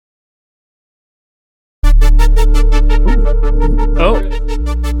Oh,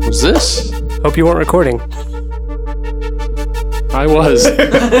 What's this? hope you weren't recording. I was.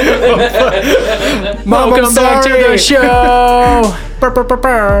 Welcome back to the show.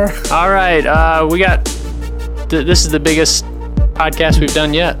 All right, we got. This is the biggest podcast we've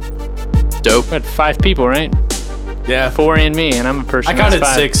done yet. Dope. We had 5 people, right? Yeah. 4 and me, and I'm a person. I counted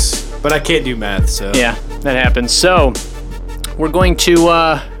that's 5. 6, but I can't do math, so. Yeah, that happens. So we're going to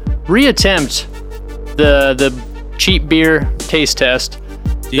reattempt the cheap beer taste test.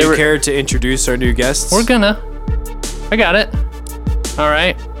 Do you care to introduce our new guests? We're gonna. I got it. All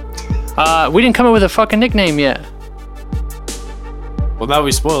right. We didn't come up with a fucking nickname yet. Well, now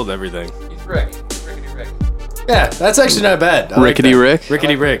we spoiled everything. He's Rick. Rickety Rick. Yeah, that's actually not bad. I Rickety like that. Rick?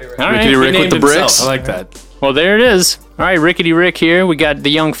 Rickety Rick. All right. Rickety Rick He with the named himself. bricks. I like that. Well, there it is. All right, Rickety Rick here. We got the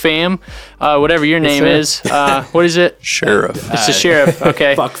young fam. Whatever your name is. What is it? Sheriff. It's the sheriff.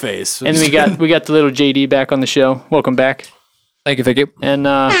 Okay. Fuckface. And then we got the little JD back on the show. Welcome back. Thank you. And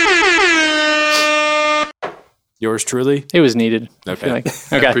Yours truly? it was needed. I feel Okay.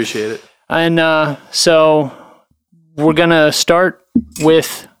 like. Okay. Appreciate it. And so we're gonna start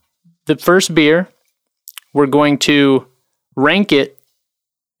with the first beer. We're going to rank it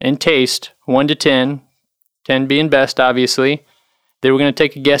and taste 1 to 10. 10 being best, obviously. Then we're gonna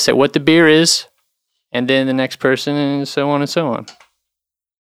take a guess at what the beer is, and then the next person, and so on and so on.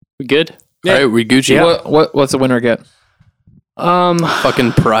 We good? All right, we Gucci. Yeah. What's the winner get?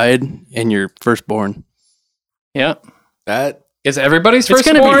 Fucking pride in your firstborn. Yeah. That? Is everybody's It's first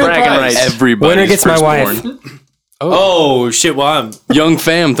gonna be born? bragging rights. Everybody. Winner gets my wife. Oh, shit. Well, Young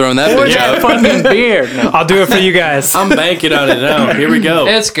fam throwing that bitch out. Fucking beer. No. I'll do it for you guys. I'm banking on it now. Here we go.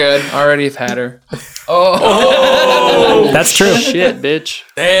 It's good. Already have had her. Oh. That's true. Shit, bitch.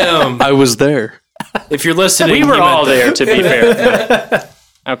 Damn. I was there. If you're listening, We were you all meant there, to be fair.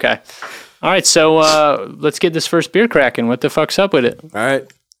 Okay. All right, so let's get this first beer cracking. What the fuck's up with it? All right.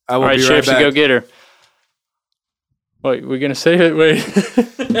 I will All right, be right Sheriff, so back. go get her. Wait, we're going to say it? Wait.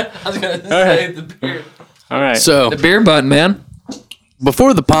 I was gonna say the beer. All right. So The beer button, man.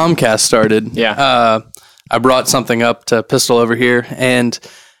 before the Palmcast started, Yeah. I brought something up to Pistol over here, and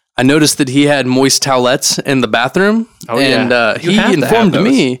I noticed that he had moist towelettes in the bathroom. Oh, yeah. And You he have to have informed those.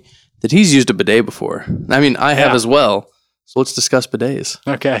 me that he's used a bidet before. I mean, I have Yeah. as well. So let's discuss bidets.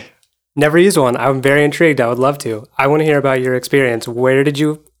 Okay. Never used one. I'm very intrigued. I would love to. I want to hear about your experience. Where did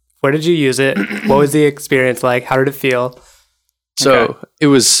you use it? What was the experience like? How did it feel? So Okay. it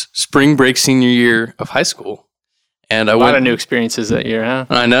was spring break senior year of high school. And I A went lot of new experiences that year, huh?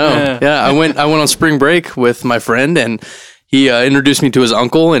 I know. Yeah. Yeah, I went on spring break with my friend, and he introduced me to his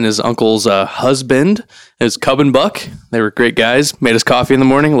uncle and his uncle's husband, his Cub and Buck. They were great guys. Made us coffee in the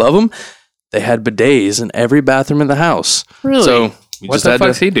morning. Love them. They had bidets in every bathroom in the house. Really? So we What just the had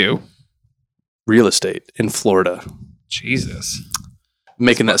fuck's to he do? real estate in Florida, Jesus.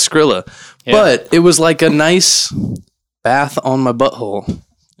 making that Skrilla. Yeah. But it was like a nice bath on my butthole.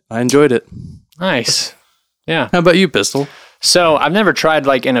 I enjoyed it. Nice. Yeah. How about you, Pistol? So I've never tried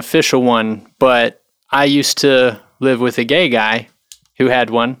like an official one, but I used to live with a gay guy who had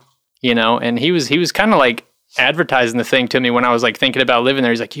one, and he was kind of like advertising the thing to me when I was like thinking about living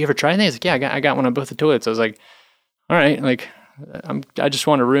there. He's like, "You ever tried that?" He's like, "Yeah, I got one on both the toilets." I was like, "All right, like I just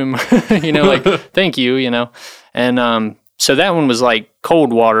want a room, like thank you, And so that one was like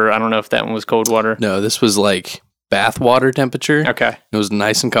cold water. I don't know if that one was cold water. No, this was like bath water temperature. Okay. It was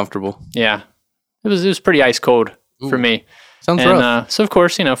nice and comfortable. Yeah. It was pretty ice cold for me. Sounds And rough. so of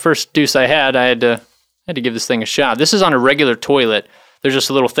course, first deuce I had to give this thing a shot. This is on a regular toilet. There's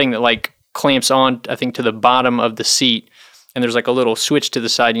just a little thing that like clamps on, I think, to the bottom of the seat, and there's like a little switch to the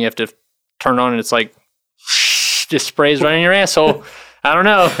side, and you have to turn on, and it's like just sprays right in your asshole. I don't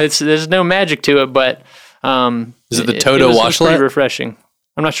know. There's no magic to it, but Is it the Toto it was washlet? pretty refreshing.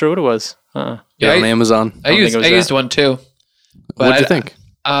 I'm not sure what it was. Yeah, Yeah, on Amazon. I don't think used it was I used that. one too. But What'd you think?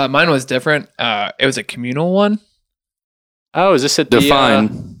 Mine was different. It was a communal one. Oh, is this at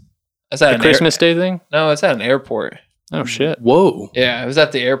Define. It's at the Christmas Day thing? No, it's at an airport. Oh shit. Whoa. Yeah, it was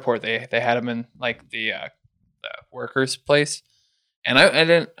at the airport. They had them in like the workers' place, and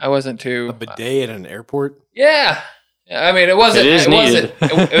I wasn't too. A bidet at an airport? Yeah. I mean, it wasn't. It is wasn't.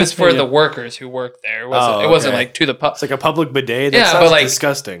 needed. It was for Yeah. the workers who worked there. It wasn't. Oh, It wasn't okay. like to the pub. It's like a public bidet? That Yeah, sounds but, like-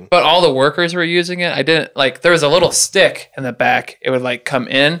 disgusting. But all the workers were using it. I didn't like. There was a little stick in the back. It would like come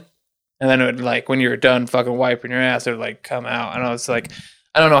in, and then it would like when you were done fucking wiping your ass, it would like come out. And I was like,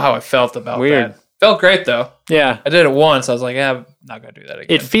 I don't know how I felt about Weird. that. Felt great though. Yeah. I did it once. I was like, yeah, I'm not gonna do that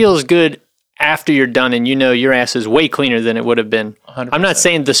again. It feels good after you're done and you know your ass is way cleaner than it would have been. 100%. I'm not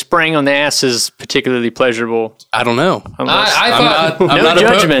saying the spraying on the ass is particularly pleasurable. I don't know. I thought I'm No not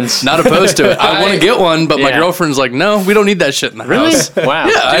judgments. Not opposed to it. I want to get one, but my Yeah. girlfriend's like, no, we don't need that shit in the Really? house. Wow.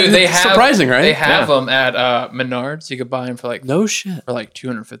 Yeah, Dude, they it's have surprising, right? They have them at Menards. You could buy them for like No shit.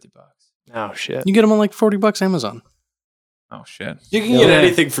 $250. Oh shit. You get them on like $40 Amazon. Oh shit! You can get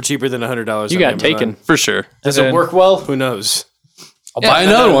anything for cheaper than $100. You got taken. For sure. Does And it then- work well? Who knows? I'll buy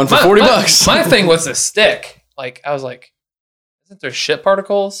another one for $40. My thing was the stick. Like I was like, isn't there shit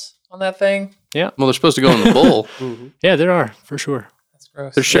particles on that thing? Well, they're supposed to go in the bowl. Yeah, there are for sure. That's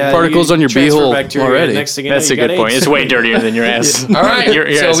gross. There's shit particles on your beehole already. Next thing you know, That's a you got good point. AIDS. It's way dirtier than your ass. All right. Your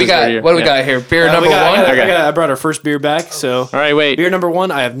So ass we is got dirtier. what do we Yeah. got here? Beer We number got- one. I brought our first beer back. So All right, wait. beer number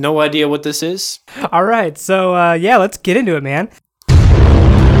one, I have no idea what this is. All right, so let's get into it, man.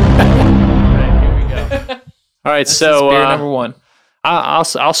 All right, This so is beer number one.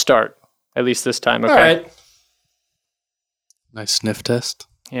 I'll start at least this time. Okay. All right. Nice sniff test.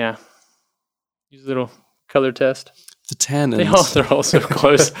 Yeah. Use a little color test. The tannins. They're all so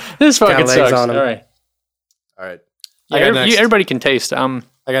close. This fucking legs sucks. on 'em. All right. All right. Yeah, I got next. everybody can taste. I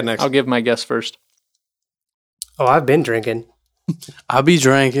got next. I'll give my guess first. Oh, I've been drinking. I'll be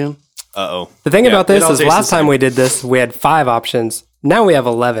drinking. Uh-oh. The thing Yeah, about this it all is tastes last the time same. we did this, we had 5 options. Now we have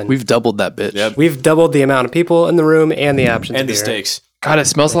 11. We've doubled that bitch. Yep. We've doubled the amount of people in the room and the options. And the of beer. steaks. God, it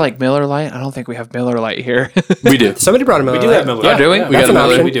smells like Miller Lite. I don't think we have Miller Lite here. We do. Somebody brought a Miller We do Lite. have Miller. Yeah, do we? We That's got an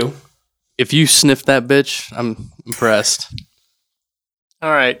another. option. We do. If you sniff that bitch, I'm impressed.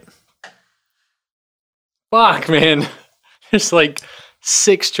 All right. Fuck, man. There's like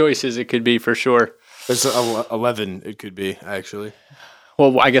 6 choices it could be for sure. There's 11 it could be, actually.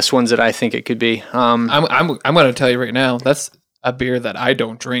 Well, I guess ones that I think it could be. I'm going to tell you right now. That's a beer that I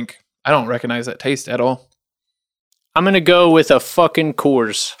don't drink. I don't recognize that taste at all. I'm going to go with a fucking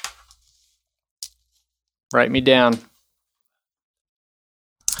Coors. Write me down.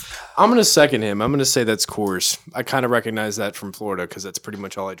 I'm going to second him. I'm going to say that's Coors. I kind of recognize that from Florida because that's pretty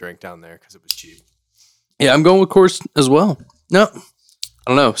much all I drank down there because it was cheap. Yeah, I'm going with Coors as well. No, I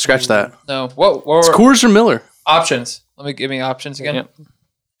don't know. Scratch that. No. What It's were Coors or Miller. options? Give me options again.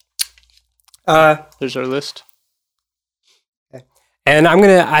 Yep. There's our list. And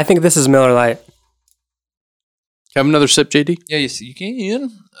I think this is Miller Lite. Have another sip, JD. Yeah, you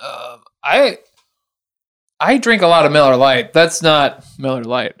can. I drink a lot of Miller Lite. That's not Miller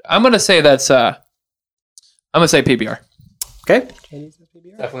Lite. I'm gonna say that's. I'm gonna say PBR. Okay.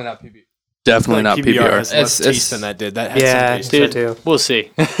 Definitely not PBR. Definitely not PBR. has less It's- taste than that did. That had Yeah, some taste. so Dude. too. We'll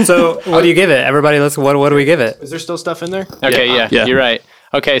see. So what do you give it? Everybody, what do we give it? Is there still stuff in there? Okay, yeah, Yeah. you're right.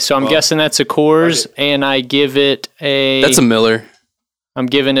 Okay, so I'm guessing that's a Coors, and I give it a. That's a Miller. I'm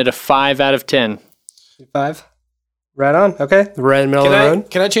giving it a 5 out of 10. 5. Right on. Okay. Right in the middle of the road.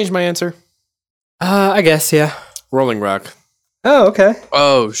 Can I change my answer? I guess, yeah. Rolling Rock. Oh, okay.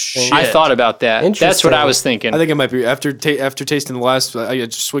 Oh shit! I thought about that. That's what Interesting. I was thinking. I think it might be after tasting the last. I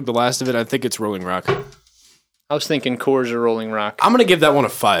just swigged the last of it. I think it's Rolling Rock. I was thinking Coors or Rolling Rock. I'm gonna give that one a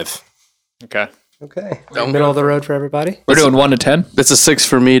 5. Okay. Okay. Middle of the road for everybody. We're doing 1 to 10. That's a 6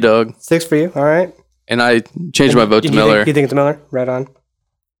 for me, dog. 6 for you. All right. And I changed my vote to You Miller. think it's Miller? Right on.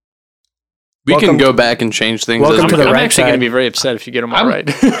 We Welcome can go to- back and change things. welcome as to we the go. I'm right actually going side. to be very upset if you get them all I'm- right.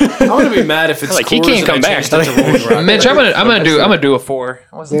 I'm gonna be mad if it's Like, he Coors can't and come I back. changed it to Rolling Rock. Mitch, I'm gonna do a 4.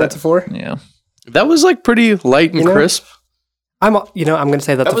 You think that's a 4? Yeah. That was like pretty light and You know? crisp. I'm going to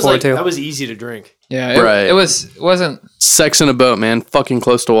say that's That a was 4 like too. that was easy to drink. Yeah. Right. It wasn't. Sex in a boat, man. Fucking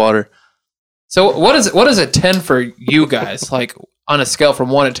close to water. So what is a 10 for you guys? Like on a scale from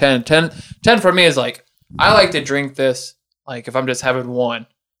 1 to 10. 10 for me is like I like to drink this like if I'm just having one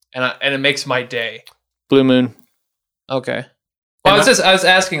and it makes my day. Blue Moon. Okay. Well, I was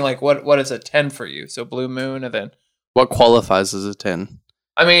asking like what is a 10 for you? So Blue Moon and then What qualifies as a 10?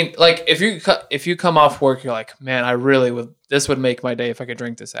 I mean like if you come off work you're like, "Man, I really would this would make my day if I could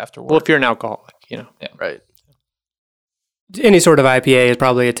drink this after work." Well, if you're an alcoholic, you know. Right. Any sort of IPA is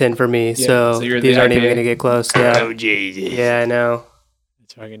probably a 10 for me. so So you're these the aren't even IPA. going to get close. Yeah. Oh, Jesus. Yeah, I know.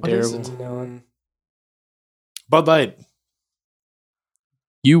 It's fucking What is terrible. No. Bud Light.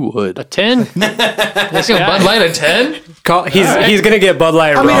 You would. A 10? Let's go Bud Light a 10? He's going to get Bud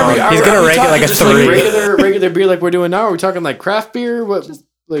Light wrong. He's going to rank it like a just like 3. regular beer like we're doing now. Are we talking like craft beer?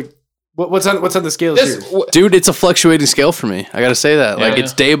 What's on the scales here? Dude, it's a fluctuating scale for me. I gotta say that. Like, Yeah.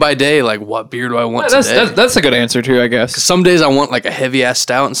 it's day by day. Like, what beer do I want That's, today? that's a good answer too, I guess. Some days I want like a heavy ass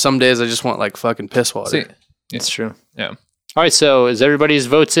stout, and some days I just want like fucking piss water. See, It's true. yeah. All right, so is everybody's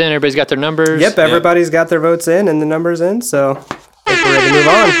votes in? Everybody's got their numbers? Yep, everybody's got their votes in and the numbers in, so I think we're ready to move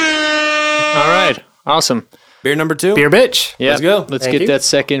on. All right, awesome. Beer number 2. Beer bitch. Yeah, Let's go. Let's Thank get you. that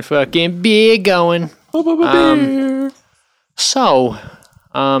second fucking beer going. So,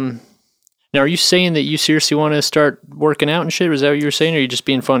 now are you saying that you seriously want to start working out and shit? Was that what you were saying, or are you just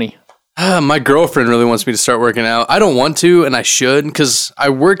being funny? My girlfriend really wants me to start working out. I don't want to, and I should, because I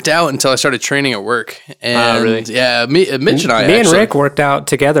worked out until I started training at work. And really? Yeah, Mitch and I Me and actually- Rick worked out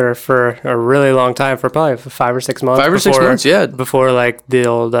together for a really long time, for probably 5 or 6 months. 5 or 6 months, yeah. Before like the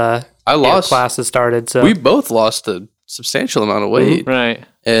old I lost. classes started. So We both lost a substantial amount of weight. Right.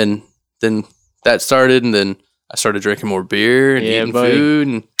 And then that started, and then I started drinking more beer and Yeah, eating buddy. food.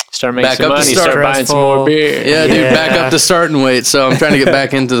 And Start making Back some up to money. start. Start buying some more beer. yeah, dude, Yeah. back up to starting weight. So I'm trying to get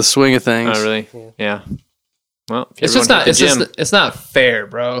back into the swing of things. Oh, really? Yeah. Well, if It's everyone just not. hit the It's gym- just. It's not fair,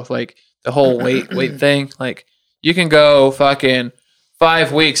 bro. Like the whole weight thing. Like you can go fucking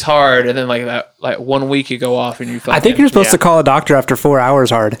 5 weeks hard, and then like 1 week you go off, and you. Fucking, I think you're supposed to call a doctor after 4 hours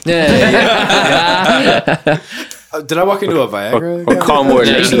hard. Yeah. Did I walk into a Viagra? or calm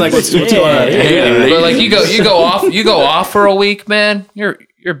wardation. Like, what's going on? But like you go off for a week, man.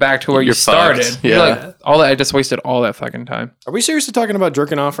 You're back to where you You're started. fucked. You're Yeah. like all that. I just wasted all that fucking time. Are we seriously talking about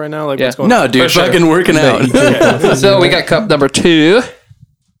jerking off right now? Like, Yeah. what's going on? No, dude, For sure. fucking working out. So we got cup number 2.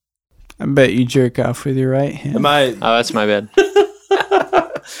 I bet you jerk off with your right hand. Am I? Oh, that's my bad.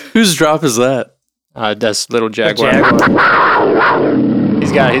 Whose drop is that? That's little Jaguar.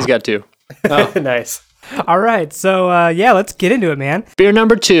 He's got 2. Nice. All right, so yeah, let's get into it, man. Beer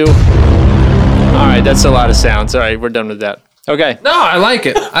number 2. All right, that's a lot of sounds. All right, we're done with that. Okay. No, I like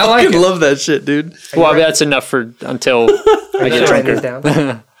it. I like I it. love that shit, dude. Well, that's enough for until I get writing these drunker.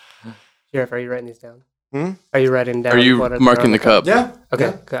 down? Sheriff, are you writing these down? Are you writing down? Are you what are marking the cup? Yeah.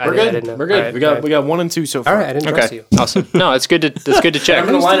 Okay, Yeah. I We're didn't good. know. We're good. All right, we got 1 and 2 so far. All right, I didn't trust Okay. you. Awesome. No, it's good to check.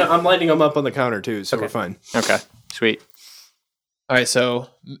 I'm lining them up on the counter too, so we're fine. Okay. Sweet. All right, so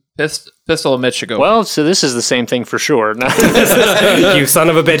Pistol and Mitch should go. Well, so this is the same thing for sure. You son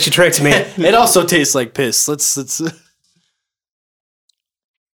of a bitch! You tricked me. It also tastes like piss. Let's.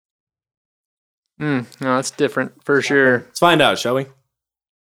 No, it's different for sure. Let's find out, shall we?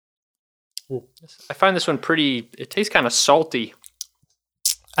 I find this one pretty. It tastes kind of salty.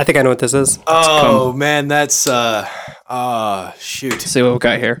 I think I know what this is. Oh man, that's shoot. Let's see what we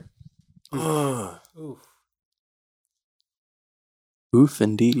got here. Oof,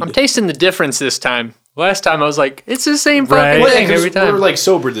 indeed. I'm tasting the difference this time. Last time I was like, it's the same Right. fucking thing every We time. were like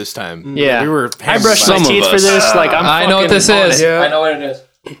sober this time. Yeah. we were. I brushed my Some of teeth for us. this. Like I know what this is. Yeah. I know what it is.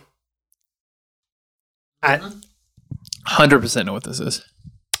 I- 100% know what this is.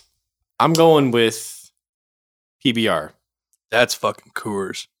 I'm going with PBR. That's fucking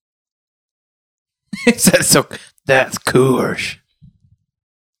Coors. It says so. That's Coors.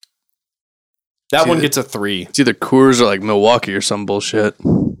 That one Dude. gets a 3. It's either Coors or like Milwaukee or some bullshit.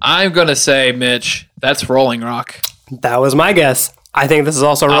 I'm gonna say, Mitch, that's Rolling Rock. That was my guess. I think this is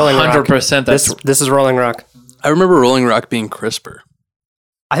also Rolling Rock. 100%. That's This is Rolling Rock. I remember Rolling Rock being crisper.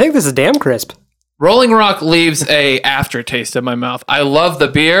 I think this is damn crisp. Rolling Rock leaves a aftertaste in my mouth. I love the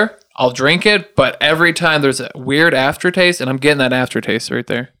beer. I'll drink it, but every time there's a weird aftertaste, and I'm getting that aftertaste right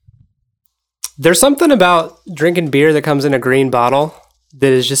there. There's something about drinking beer that comes in a green bottle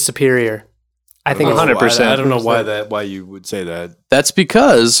that is just superior. I think it's 100%. I don't know why you would say that. That's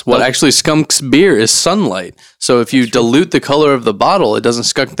because what actually skunks beer is sunlight. So if you dilute the color of the bottle, it doesn't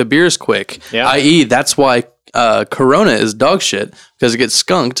skunk the beer as quick. Yeah. I.e., that's why Corona is dog shit, because it gets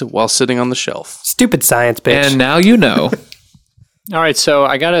skunked while sitting on the shelf. stupid science, bitch. And now you know. All right, so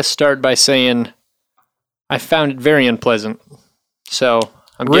I gotta start by saying I found it very unpleasant. So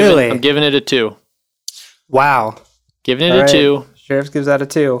I'm giving it a 2. Wow. Giving it All a right. 2. Sheriff gives that a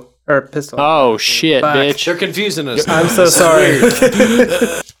 2. Or pistol. Oh shit, Fuck. bitch! They're confusing us. I'm so sorry.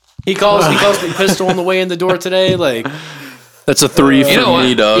 He calls me pistol on the way in the door today. Like, That's a 3 for know what?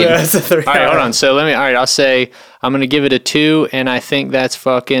 me, dog. Yeah, it's a 3. All right, hold on. So I'll say I'm gonna give it a 2, and I think that's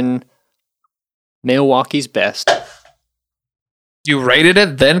fucking Milwaukee's best. You rated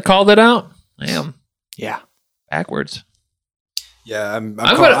it, then called it out? Damn. Yeah. Backwards. yeah, I'm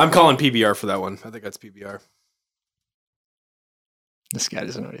gonna- calling PBR for that one. I think that's PBR. This guy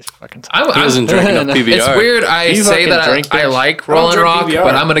doesn't know what he's fucking. I'm, He doesn't drink enough PBR. It's weird. I You say fucking that drink I this? like I don't Rolling drink Rock, PBR,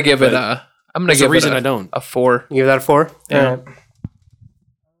 but I'm gonna give it but a. I'm gonna There's a give reason it I don't. a 4. You give that a 4? Yeah. All right.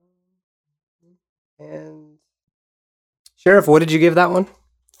 And Sheriff, what did you give that one?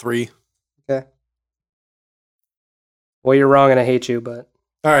 3. Okay. Well, you're wrong, and I hate you, but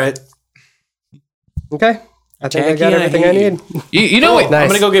All right. okay. I think I Jackie, got I everything I hate need. You know what? Nice. I'm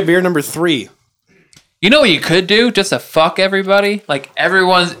gonna go get beer number 3. You know what you could do just to fuck everybody? Like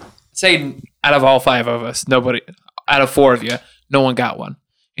everyone's say out of all 5 of us, nobody out of 4 of you, no one got one.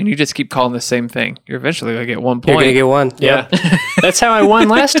 and you just keep calling the same thing, you're eventually going to get 1 You're point. gonna get one. Yeah. That's how I won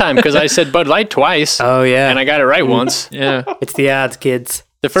last time because I said Bud Light twice. Oh yeah. And I got it right once. Yeah. It's the odds, kids.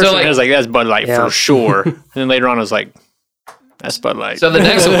 The first So, one I was like, that's Bud Light Yeah. for sure. And then later on I was like, that's Bud Light. So the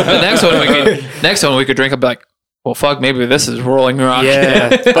next one we could drink, I'd be like, well, fuck, maybe this is Rolling Rock. Yeah.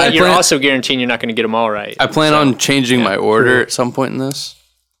 but you're also guaranteeing you're not going to get them all right. I plan on changing my order at some point in this.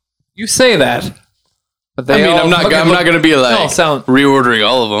 You say that. But I mean, I'm not going to be all like sound. reordering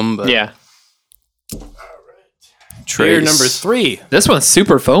all of them, but Yeah. Beer Trace. number 3. This one's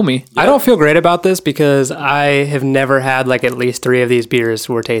super foamy. I don't feel great about this because I have never had like at least 3 of these beers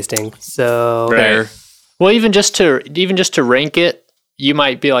we're tasting. So Right. Well, even just to rank it, you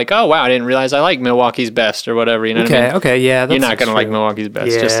might be like, oh, wow, I didn't realize I like Milwaukee's Best or whatever. You know what I mean? okay, yeah. You're not going to like true. Milwaukee's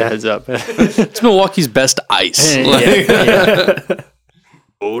Best. Just a Yeah. heads up. It's Milwaukee's best ice.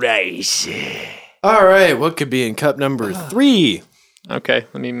 Old ice. All right, what could be in cup number 3? Okay,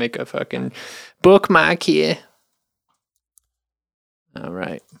 let me make a fucking bookmark here. All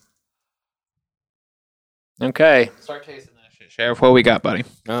right. Okay. Start tasting that shit, Sheriff. What we got, buddy?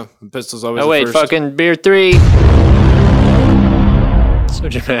 Oh, pistol's always Oh, the wait, first. fucking beer 3. So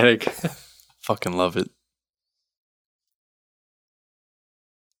dramatic. Fucking love it.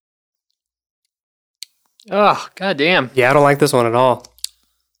 Oh, goddamn. Yeah, I don't like this one at all.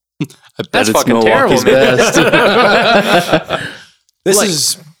 I bet That's it's fucking terrible, Milwaukee's man. best. This Like-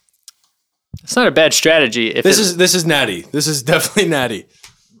 is It's not a bad strategy. If this it- is natty. This is definitely natty.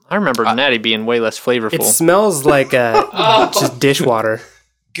 I remember Natty being way less flavorful. It smells like just dishwater.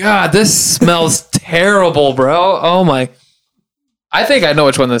 God, this smells terrible, bro. Oh my. I think I know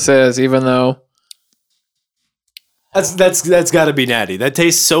which one this is, even though. That's got to be natty. That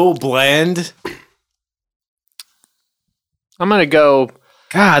tastes so bland. I'm going to go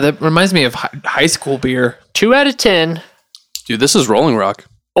God, that reminds me of high school beer. 2 out of 10, Dude, this is Rolling Rock.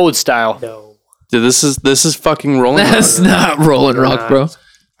 old style. No. Dude, this is fucking Rolling That's Rock. not Rolling Rock, bro.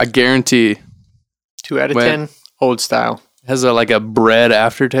 I guarantee it 2 out of Wait. 10, old style. has like a bread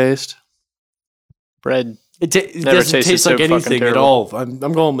aftertaste. Bread. It Never doesn't tasted taste so like fucking anything at terrible. all. I'm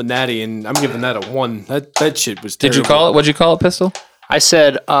going with natty, and I'm giving that a 1. That shit was terrible. Did you call it? What'd you call it, Pistol? I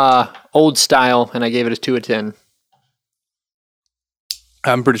said old style, and I gave it a 2 out of 10.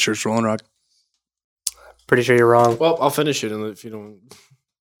 I'm pretty sure it's Rolling Rock. Pretty sure you're wrong. Well, I'll finish it if you don't.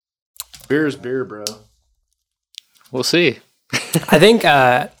 Beer is beer, bro. We'll see. I think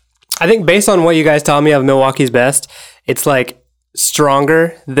based on what you guys tell me of Milwaukee's Best, it's like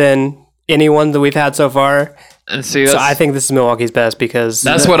stronger than any one that we've had so far. And see, So that's, I think this is Milwaukee's Best because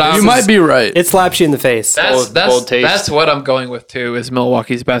that's what I'm. You might be right. it slaps you in the face. That's bold taste. that's what I'm going with too. Is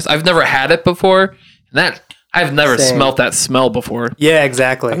Milwaukee's Best. I've never had it before, and that I've never Same. smelt that smell before. Yeah,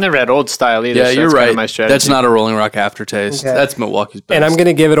 exactly. I've never had old style either. Yeah, so you're that's kinda right. my strategy. That's not a Rolling Rock aftertaste. Okay. That's Milwaukee's best. And I'm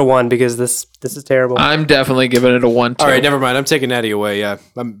gonna give it a 1 because this is terrible. I'm definitely giving it a 1. Too. All right, never mind. I'm taking natty away. Yeah,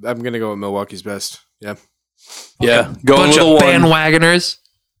 I'm gonna go with Milwaukee's Best. Yeah. yeah, going Bunch with a of 1. bandwagoners.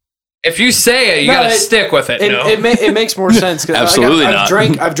 If you say it, you No, gotta it- stick with it. no? It makes more sense. 'Cause Absolutely not.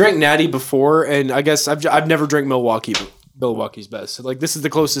 I've drank natty before, and I guess I've never drank Milwaukee's Best. So, like, this is the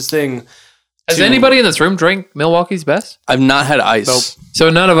closest thing. Has to- anybody in this room drank Milwaukee's Best? I've not had ice.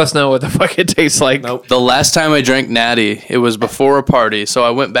 So none of us know what the fuck it tastes like. Nope. The last time I drank Natty, it was before a party. So I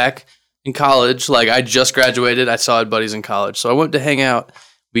went back in college. Like, I just graduated. I still had buddies in college. So I went to hang out.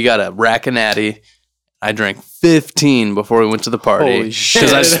 We got a rack of Natty. I drank 15 before we went to the party. Holy shit.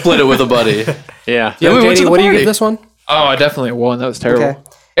 Because I split it with a buddy. Yeah. Then we went to JD, the what do you party. give this one? Oh, I definitely won. That was terrible. Okay.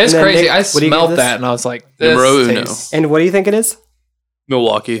 It's And then crazy. Nick, I what do you give smelled this? that and I was like, this Numero uno. tastes- And what do you think it is?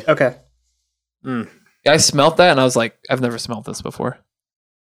 Milwaukee. Okay. I smelled that and I was like, I've never smelled this before.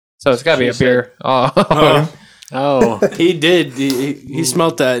 So it's got to be a She said- beer. Oh. Oh. He did. He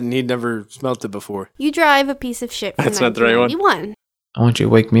smelt that, and he'd never smelt it before. You drive a piece of shit from That's not the right one. 1991. I want you to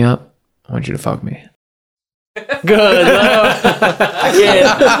wake me up. I want you to fuck me. Good.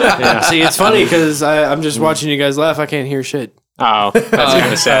 Yeah. See, it's funny because I'm just watching you guys laugh. I can't hear shit. Oh, that's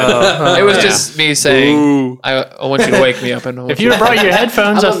gonna sound. It was Yeah. just me saying, I want you to wake me up. And I want If you would have brought your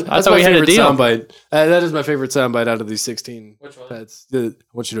headphones, I That's thought my we had a favorite deal. soundbite. That is my favorite soundbite out of these 16. Which one? That's I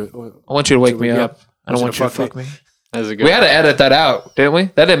want you to. I want you to wake me Yep. up. I don't want you to fuck me. That was a good. We had to edit that out, didn't we?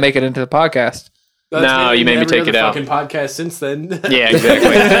 That didn't make it into the podcast. No, you made me every take it other out. Fucking podcast since then. Yeah,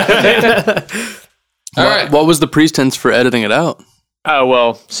 exactly. All right. What was the pretense for editing it out? Oh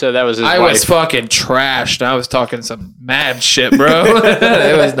well, so that was his I wife. was fucking trashed. I was talking some mad shit, bro.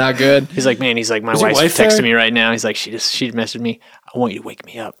 It was not good. He's like, man. He's like, my Was your wife's wife texting there? me right now. He's like, she messaged me. I want you to wake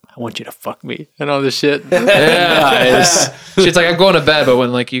me up. I want you to fuck me and all this shit. Yeah. She's like, I'm going to bed, but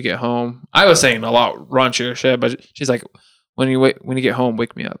when like you get home, I was saying a lot raunchier shit, but she's like, when you get home,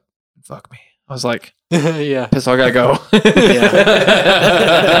 wake me up. Fuck me. I was like, Yeah. piss, I gotta go. Yeah.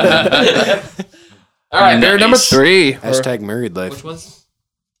 All right, beer number 3. Hashtag married life. Which one's?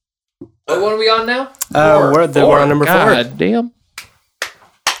 What one are we on now? We're on number 4. God damn.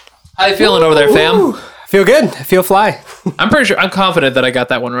 How you feeling over there, fam? I feel good. I feel fly. I'm pretty sure. I'm confident that I got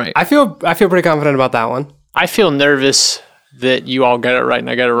that one right. I feel pretty confident about that one. I feel nervous that you all got it right and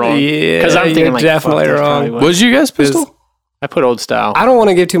I got it wrong. Yeah, because I'm thinking you're like, definitely fuck, that's wrong. probably what- What did you guys pistol? I put old style. I don't want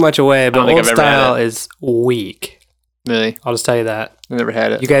to give too much away, but don't think old I've ever had style it. is weak. Really, I'll just tell you that. I never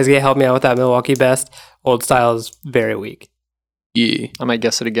had it. You guys get help me out with that Milwaukee Best. Old style is very weak. Yeah. I might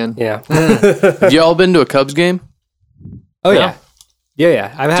guess it again. Yeah. Have y'all been to a Cubs game? Oh yeah.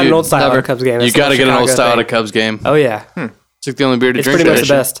 Yeah. I've had Dude, an old style at never. a Cubs game. You It's got to a get an old Chicago style at a thing. Cubs game. Oh yeah. It's like the only beer to It's drink. pretty much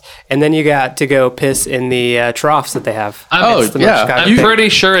there. the best. And then you got to go piss in the troughs that they have. Oh, It's the yeah. Chicago I'm thing. pretty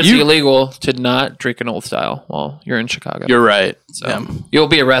sure it's you- illegal to not drink an old style while you're in Chicago. You're right. So Yeah. you'll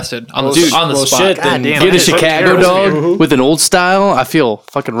be arrested on the Dude, on the well, spot. shit, God then damn. Get a It's fucking Chicago terrible. dog with an old style. I feel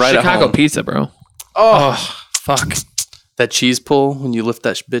fucking right at Chicago home. pizza, bro. Oh, fuck. That cheese pull when you lift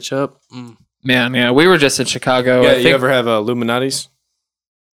that bitch up. Man, yeah, we were just in Chicago. Yeah, I you think ever have Illuminati's?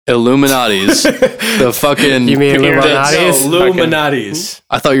 Illuminati's. The fucking. You mean pyramid- Illuminati's? Illuminati's.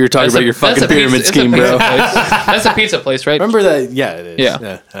 I thought you were talking That's about a- your that's fucking a pizza- pyramid it's a scheme, pizza bro. place. That's a pizza place, right? Remember that? Yeah, it is.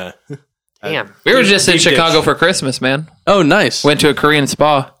 Yeah. Damn, We were just in Deep Chicago dish. for Christmas, man. Oh, nice. Went to a Korean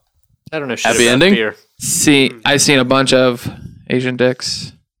spa. I don't know shit Happy about ending? beer. I've seen a bunch of Asian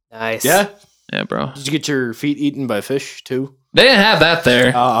dicks. Nice. Yeah. Yeah, bro. Did you get your feet eaten by fish too? They didn't have that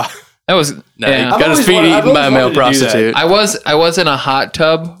there. That was No, yeah. he got his always feet wanted- I've eaten by a always male wanted to do that. prostitute. I was in a hot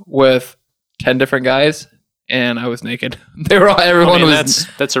tub with 10 different guys, and I was naked. They were all. Everyone I mean, was.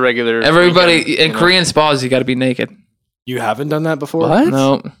 that's a regular. Everybody weekend, in you know? Korean spas, you got to be naked. You haven't done that before? What?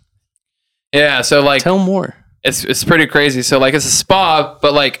 No. Yeah, so like Tell more. it's pretty crazy. So like it's a spa,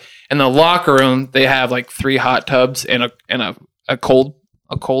 but like in the locker room they have like 3 hot tubs and a cold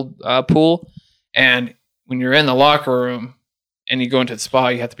pool. And when you're in the locker room and you go into the spa,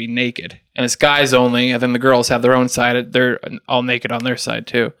 you have to be naked. And it's guys only, and then the girls have their own side. They're all naked on their side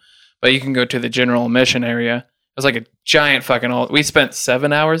too. But you can go to the general admission area. It was like a giant fucking we spent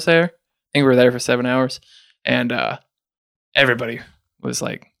 7 hours there. I think we were there for 7 hours. And everybody was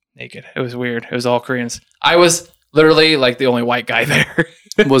like naked. It was weird. It was all Koreans. I was literally like the only white guy there.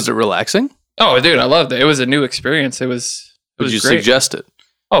 Was it relaxing? Oh, dude, I loved it. It was a new experience. It was Would you great. suggest it?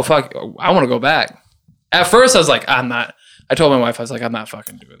 Oh, fuck. I want to go back. At first, I was like, I'm not. I told my wife, I was like, I'm not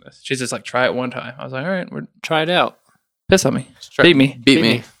fucking doing this. She's just like, try it one time. I was like, all right, Try it out. piss on me. Beat me. Beat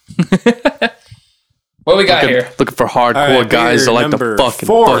me. What we got here? Looking for hardcore All right, guys that beer like to number fucking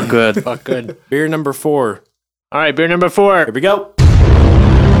 4. fuck good. Fuck good. Beer number 4. All right, beer number 4. Here we go.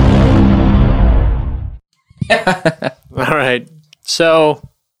 All right. So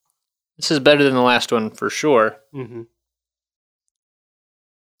this is better than the last one for sure. Mhm.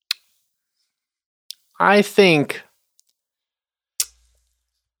 I think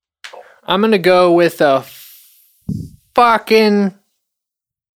I'm going to go with a fucking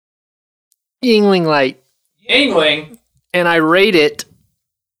Yingling Light. Yingling. And I rate it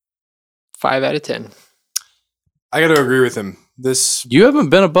 5 out of 10. I got to agree with him. This You haven't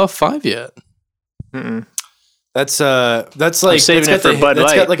been above 5 yet. Mm-mm. that's like saving that's it for Bud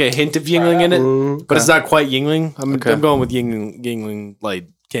That's Light. got like a hint of Yingling in it, Mm, but it's not quite Yingling. I'm Okay. going with Yingling Light.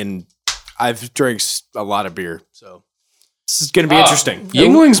 I've drank a lot of beer, so this is going to be interesting.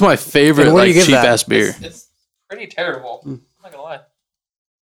 Yingling's my favorite And what do like you give cheap that? ass beer. It's pretty terrible. I'm not gonna lie.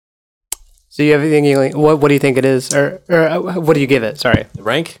 So you have anything? What do you think it is, or what do you give it? Sorry. The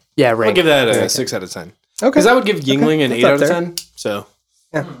rank? Yeah, I'll rank. give that a Okay. 6 out of 10. Okay. Because I would give Yingling an That's 8 up out of there. 10. So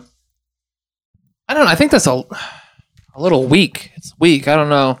I don't know. I think that's a little weak. It's weak. I don't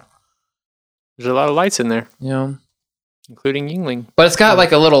know. There's a lot of lights in there, You know, including Yingling. but it's got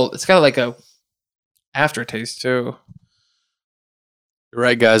like a little. It's got like a aftertaste too. You're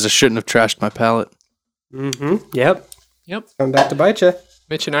right, guys. I shouldn't have trashed my palate. Mm-hmm. Yep. Yep. Coming back to bite you.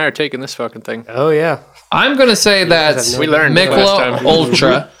 Mitch and I are taking this fucking thing. Oh yeah. I'm gonna say that's We learned last Michelob time.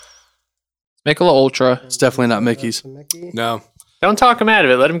 Ultra. Michelob Ultra. It's definitely not Mickey's. no, Don't talk him out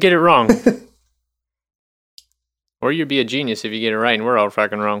of it. Let him get it wrong. Or you'd be a genius if you get it right and we're all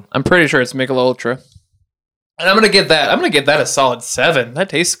fucking wrong. I'm pretty sure it's Michelob Ultra. And I'm gonna get that a solid 7. That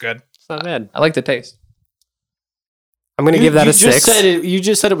tastes good. It's not bad. I like the taste. I'm gonna give that a 6. You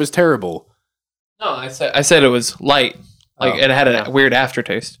just said it was terrible. No, I said it was light. Like it had a weird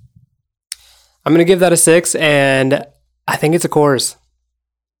aftertaste. I'm gonna give that a 6, and I think it's a Coors.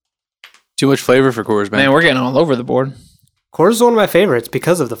 Too much flavor for Coors, man. Man, we're getting all over the board. Coors is one of my favorites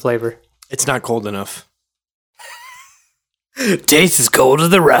because of the flavor. It's not cold enough. Tastes as cold as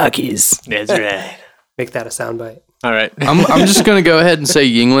the Rockies. That's right. Make that a soundbite. All right. I'm just gonna go ahead and say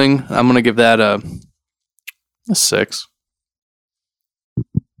Yingling. I'm gonna give that a 6.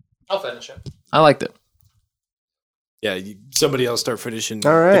 I'll finish it. I liked it. Yeah, somebody else start finishing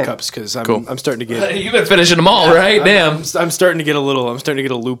All right. the cups because I'm Cool. I'm starting to get. You've been finishing them all, right? Damn. I'm starting to get a little. I'm starting to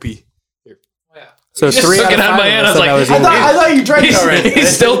get a loopy. So Just 3 out looking of at 5 my of hand, us I was said like, that was thought you drank already. He's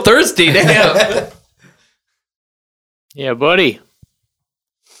still thirsty. Damn. Yeah, buddy.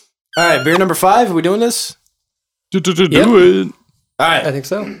 All right, beer number 5. Are we doing this? Do it. All right. I think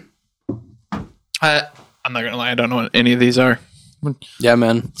so. I'm not gonna lie. I don't know what any of these are. Yeah,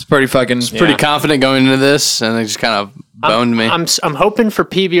 man. It's pretty fucking. Pretty confident going into this, and they just kind of boned me. I'm hoping for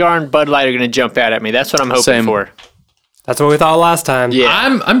PBR and Bud Light are going to jump out at me. That's what I'm hoping Same. for. That's what we thought last time. Yeah,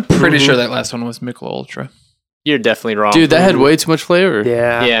 I'm pretty sure that last one was Michelob Ultra. you're definitely wrong. Dude, that had way too much flavor.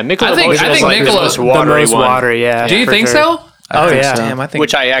 Yeah. Yeah, Michelob I think- Ultra I is think like the Michelob- most The watery most one, water, yeah. Do you for think sure. so? I think yeah. so. Damn, I think.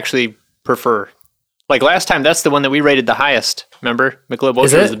 which I actually prefer. Like last time, that's the one that we rated the highest. Remember, Michelob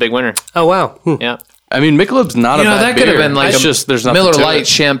Ultra it? was the big winner. Oh, wow. Yeah, I mean, Michelob's not a bad that could have beer. been like It's a just there's nothing Miller to Lite it.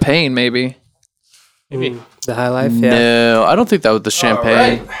 champagne, maybe. maybe. The High Life, yeah. No, I don't think that was the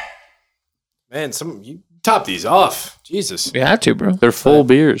champagne. Man, you top these off. Jesus. You had to, bro. They're full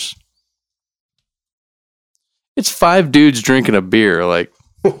beers. It's 5 dudes drinking a beer. Like,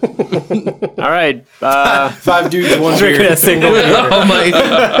 All right, 5 dudes, 1 Drinking beer. a single beer. Oh my!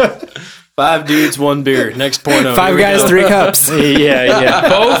 5 dudes, 1 beer. Next point. 5 guys, 3 cups. yeah.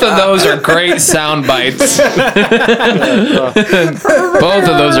 Both of those are great sound bites. Both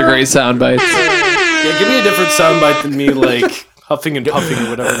of those are great sound bites. Yeah, give me a different soundbite than me, like huffing and puffing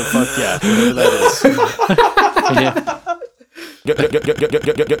or whatever the fuck. Yeah, whatever that is.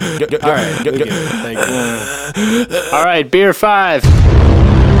 All right, good. Thank you. All right, beer 5.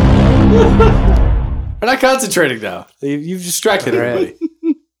 We're not concentrating now. You've distracted everybody.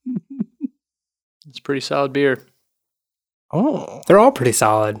 It's a pretty solid beer. Oh, They're all pretty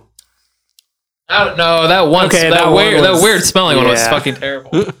solid. I don't know that one. Okay, that that one was- weird smelling one was yeah. fucking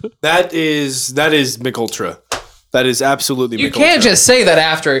terrible. that is Mick Ultra. That is absolutely. You Mick can't Ultra. just say that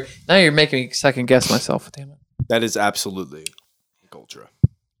after. Now you're making me second guess myself. Damn it. That is absolutely Mick Ultra.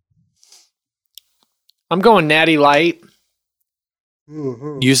 I'm going Natty Light.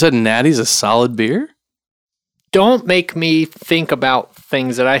 you said Natty's a solid beer? Don't make me think about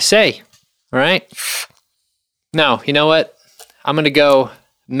things that I say. All right? No, you know what? I'm going to go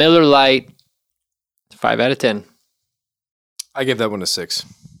Miller Lite 5 out of 10. I give that one a 6.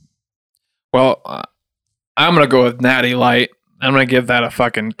 Well, I'm gonna go with Natty Light. I'm gonna give that a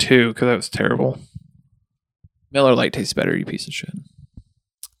fucking 2 because that was terrible. Miller Lite tastes better, you piece of shit.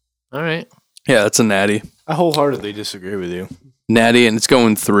 All right. Yeah, that's a Natty. I wholeheartedly disagree with you. Natty, and it's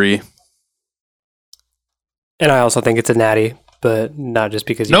going 3. And I also think it's a natty, but not just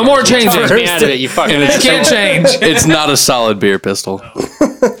because you No guys more are changes. Talk me out of it, you fucking You can't change. It's not a solid beer, Pistol.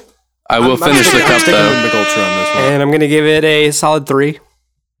 I will finish the cup sticking with though. Mick Ultra on this one. And I'm going to give it a solid 3.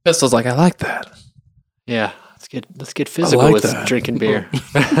 Pistol's like, I like that. Yeah, let's get physical like with that. drinking beer.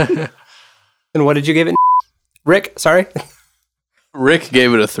 And what did you give it? Rick, sorry. Rick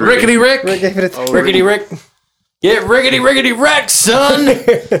gave it a 3. Rickety Rick. Gave it a Rickety Rick. Get rickety wrecked, son.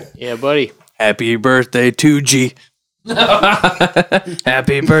 Yeah, buddy. Happy birthday to G.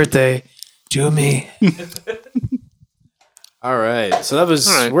 Happy birthday to me. All right. So that was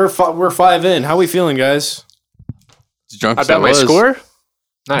All right. we're 5 in. How we feeling, guys? As drunk as About I my was. score?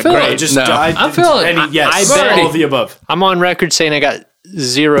 Not feeling- great. Just No. I'm feeling- yes. I bet- all of the above. I'm on record saying I got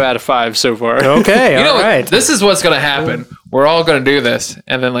 0 out of 5 so far. Okay, You know, all right. this is what's gonna happen. We're all gonna do this,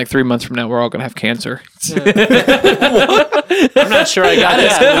 and then like 3 months from now, we're all gonna have cancer. I'm not sure I got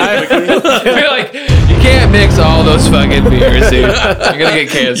that. I feel like you can't mix all those fucking beers, dude. You're gonna get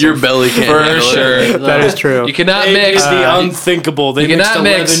cancer. Your belly can't for handle it. sure. That is true. You cannot They mix did the unthinkable. They you mixed cannot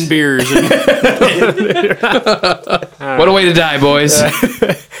 11 mix. beers. And What a way to die, boys.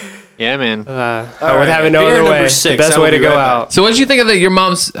 Yeah, man. All with right, having no beer other number way. 6. The best I will way to be go right back. out. So, what did you think of your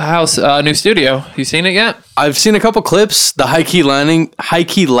mom's house new studio? You seen it yet? I've seen a couple clips. The high key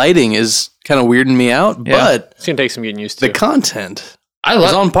lighting is kind of weirding me out, Yeah. but It's going to take some getting used to. the content I is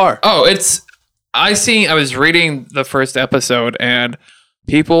love. on par. Oh, I was reading the first episode and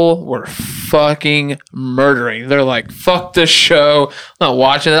people were fucking murdering. They're like, "Fuck this show, I'm not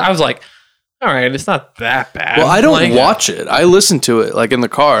watching it." I was like, "All right, it's not that bad." Well, I don't Like, watch it. I listen to it like in the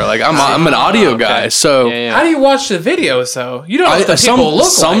car. Like I'm an audio guy, so Yeah, yeah. How do you watch the videos though? You don't know what the some- people look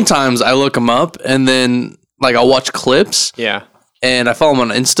like. sometimes I look them up and then like I'll watch clips Yeah. and I follow them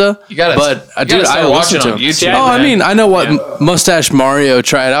on Insta. You gotta- but you dude, gotta start I listen watching to on them. YouTube, Oh, I man. mean, I know what Mustache Mario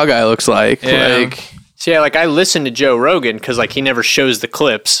Try It Out guy looks like. Yeah. Like So yeah, like I listen to Joe Rogan because like he never shows the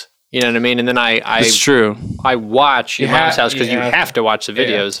clips. You know what I mean? And then It's true. I watch Your Mom's House because you yeah. have to watch the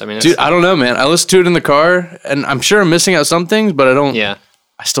videos. I mean, Dude, I don't know, man. I listen to it in the car, and I'm sure I'm missing out some things, but I don't. yeah.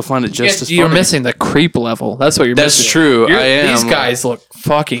 I still find it just as You're funny. missing the creep level. That's what you're That's missing. true. I am. These guys look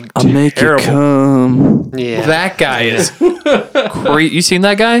fucking I'll make terrible. it come. Yeah. That guy is creep. You seen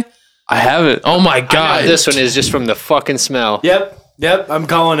that guy? I have it. Oh my I know god! this one is just from the fucking smell. Yep. I'm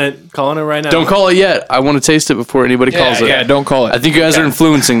calling it. Calling it right now. Don't call it yet. I want to taste it before anybody calls it. Yeah, don't call I it. think you guys are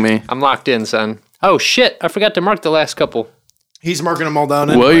influencing me. I'm locked in, son. Oh shit! I forgot to mark the last couple. He's marking them all down.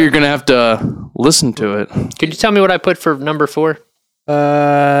 Well, you're gonna have to listen to it. Could you tell me what I put for number 4?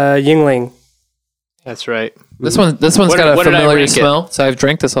 Yingling. That's right. This one's What- got a what did I familiar rank it? smell. So I've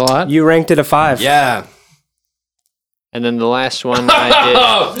drank this a lot. You ranked it a 5. Yeah. And then the last one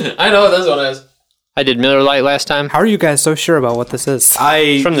I I know what this one is. did Miller Lite last time. How are you guys so sure about what this is?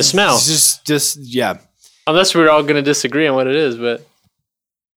 From the smell. Just yeah. Unless we're all gonna disagree on what it is, but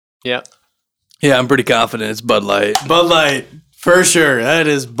yeah. Yeah, I'm pretty confident it's Bud Light. Bud Light. For sure. That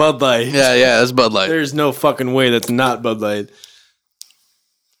is Bud Light. Yeah, that's Bud Light. There's no fucking way that's not Bud Light.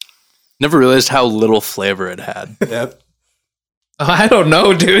 Never realized how little flavor it had. Yep. I don't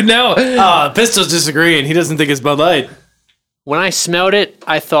know, dude. Now Pistol's disagreeing. He doesn't think it's Bud Light. When I smelled it,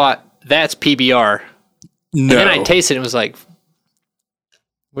 I thought that's PBR. No. And then I tasted it and was like,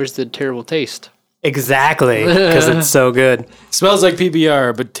 where's the terrible taste? Exactly, because it's so good. Smells like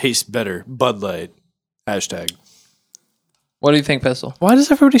PBR, but tastes better. Bud Light. Hashtag. what do you think, Pistol? Why does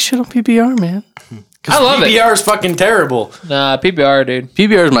everybody shit on PBR, man? I love it. PBR is fucking terrible. Nah, PBR, dude.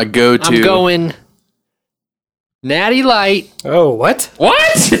 PBR is my go-to. I'm going Natty Light. Oh, what?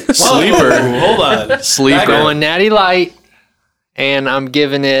 What? Sleeper. Hold on. Sleeper. Going Natty Light. And I'm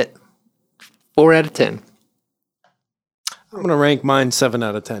giving it 4 out of 10. I'm going to rank mine 7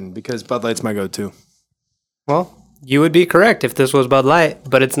 out of 10 because Bud Light's my go-to. Well, you would be correct if this was Bud Light,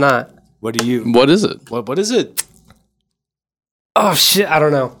 but it's not. What do you... What is it? What is it? Oh shit, I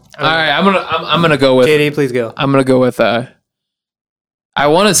don't know. All right, I'm gonna go with. Katie, please go. I'm gonna go with. I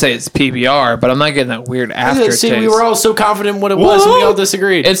want to say it's PBR, but I'm not getting that weird aftertaste. See, we were all so confident what it was, and we all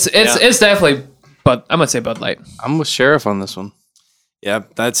disagreed. It's definitely, but I'm gonna say Bud Light. I'm with Sheriff on this one. Yeah,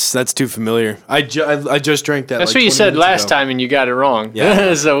 that's too familiar. I just drank that. That's like what you 20 said minutes last ago. time, and you got it wrong.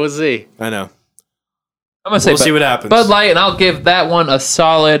 Yeah. So we'll see. I know. I'm gonna say We'll see what happens. Bud Light, and I'll give that one a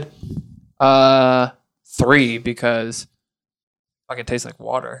solid 3 because fucking tastes like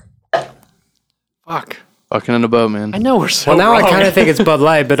water. Fuck. Fucking in a boat, man. I know we're so Well, now wrong. I kind of think it's Bud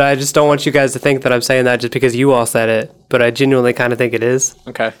Light, but I just don't want you guys to think that I'm saying that just because you all said it. But I genuinely kind of think it is.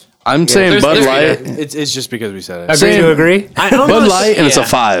 Okay. I'm saying Bud Light. It's just because we said it. Agree Same. to agree? Bud Light, and it's a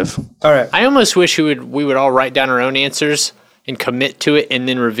 5. All right. I almost wish we would all write down our own answers and commit to it and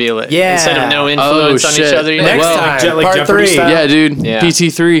then reveal it. Yeah. Instead of no influence on each shit. other. You know? Next Well, time, like part Jeopardy 3. style? Yeah, dude. Yeah.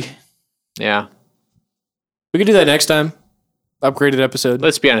 PT3. Yeah. We could do that next time. Upgraded episode.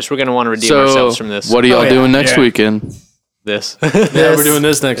 Let's be honest. We're going to want to redeem So, ourselves from this. what are y'all yeah. doing next weekend? This. Yeah, we're doing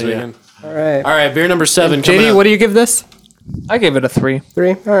this next weekend. All right. All right, beer number 7. coming JD, up. what do you give this? I gave it a 3. 3.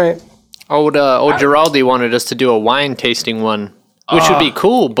 All right. Old Giraldi wanted us to do a wine tasting one, which would be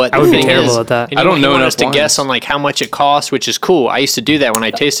cool. But I the would be thing terrible is, at that. and I don't he know wanted enough us to wines. guess on like how much it costs, which is cool. I used to do that when I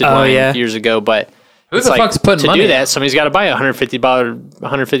tasted Oh, wine yeah. years ago, but Who it's the like, fuck's putting to money do in? that, somebody's got to buy a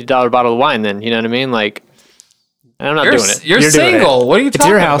 $150 bottle of wine. Then you know what I mean? Like, I'm not doing it. You're You're doing single. it. What are you It's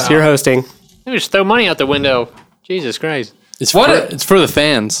talking your house. about? You're hosting. You just throw money out the window. Jesus Christ. It's What for, a- it's for the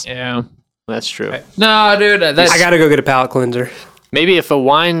fans. Yeah. That's true. No, dude. That's I got to go get a palate cleanser. Maybe if a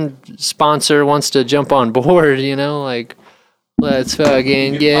wine sponsor wants to jump on board, you know, like, let's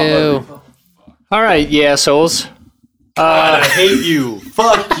fucking go. All right, yeah, souls. I hate you.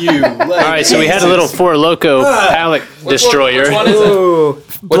 Fuck you. All right, so we had a little Four Loko palate destroyer. Which one is it? Ooh,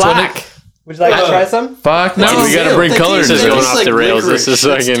 Which one black. Would you like to try some? Fuck no. We got to bring color This to is this. going off the rails. This is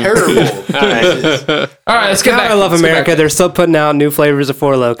fucking terrible. All right. All right, let's get God, back. I love let's get America. back. They're still putting out new flavors of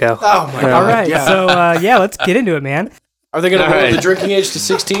Four Loko. Oh my god. All right, so yeah, let's get into it, man. Are they going to All lower right. the drinking age to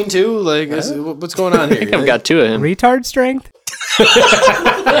 16 too? Like, what's going on here? I've got 2 of him. Retard strength.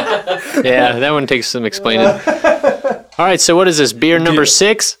 Yeah, that one takes some explaining. All right, so what is this? Beer number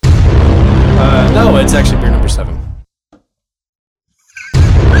 6? No, it's actually beer number 7.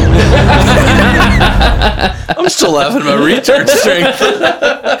 I'm still laughing about retard strength.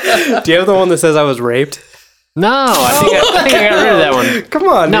 Do you have the one that says I was raped? No, I think I got rid of that one. Come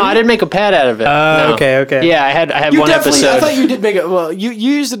on. No, dude. I didn't make a pad out of it. No. Okay. Yeah, I had You one definitely. episode. I thought you did make it. Well, you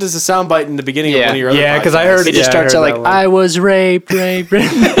used it as a soundbite in the beginning Yeah. of one of your other Yeah, because I podcasts. heard It just starts out like, I was raped. Yeah.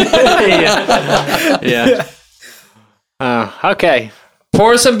 Okay.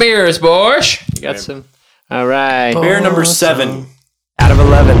 Pour some beers, boys. You got some. All right. Beer number 7. Out of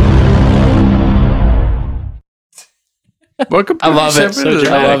 11. Welcome to I love it. So I dramatic.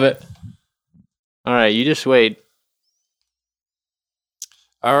 love it. All right. You just wait.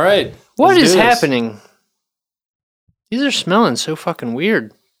 All right. What let's is do this. happening? These are smelling so fucking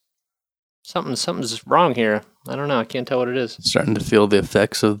weird. Something's wrong here. I don't know. I can't tell what it is. Starting to feel the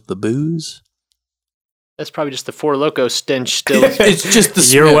effects of the booze. That's probably just the Four Loko stench still. It's just the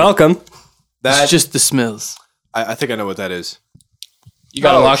You're smell. welcome. It's just the smells. I think I know what that is. You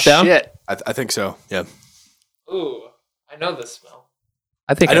got it locked down? Shit. I think so. Yeah. Ooh, I know the smell.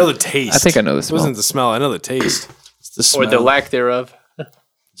 I know the taste. I think I know the It smell. wasn't the smell. I know the taste. It's the smell. Or the lack thereof.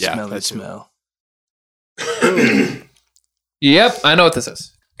 Yeah, Smell the that's smell. Yep, I know what this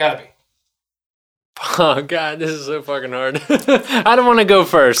is. Gotta be. Oh god, this is so fucking hard. I don't want to go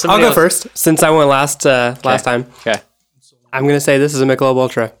first. I'll Somebody go else- first since I went last time. Okay. I'm gonna say this is a Michelob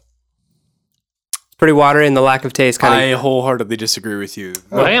Ultra. It's pretty watery and the lack of taste kind I wholeheartedly disagree with you.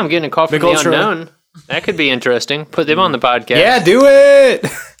 Well, hey, I'm getting a call from Mick the Ultra. unknown. That could be interesting. Put them on the podcast. Yeah, do it.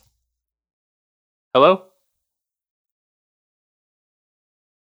 Hello?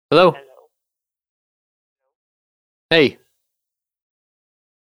 Hello? Hey.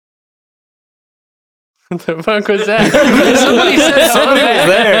 What the fuck was that? Somebody said something.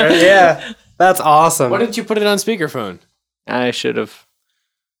 there. Yeah, that's awesome. Why didn't you put it on speakerphone? I should have.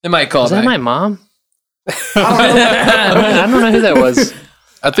 They might call Was it that back. my mom? I don't know who that was.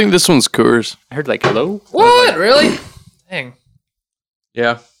 I think this one's Coors. I heard like hello. What? Really? Dang.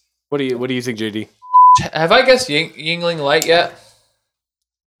 Yeah. What do you think, JD? Have I guessed Yingling Light yet?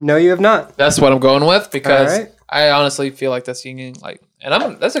 No, you have not. That's what I'm going with because All right. I honestly feel like that's Yingling Light.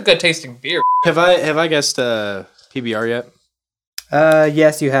 And that's a good tasting beer. Have I guessed PBR yet?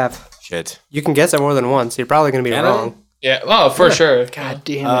 Yes, you have. Shit. You can guess it more than once. You're probably gonna be Can I? wrong. Yeah, oh, for sure. God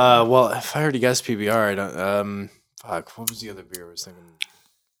damn it. Well, if I already guessed PBR, I don't. Fuck. What was the other beer I was thinking?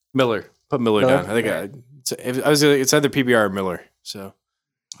 Miller. Put Miller Miller? down. I think it's either PBR or Miller. So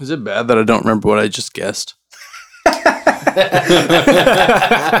Is it bad that I don't remember what I just guessed?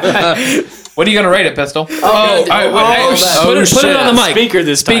 What are you going to rate it, Pistol? Put it on the mic. Speaker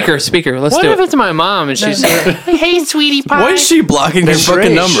this time. Speaker. Let's What do if it. it's my mom and she's like, hey, sweetie pie. Why is she blocking your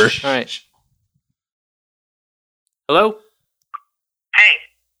fucking number? All right. Hello? Hey,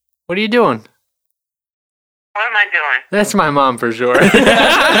 What are you doing? what am I doing? That's my mom for sure.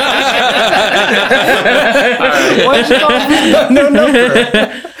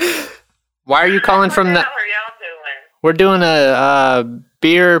 Why are you calling from What the... the hell are y'all doing? We're doing a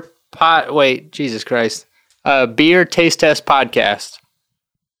beer pot... Wait, Jesus Christ. Beer taste test podcast.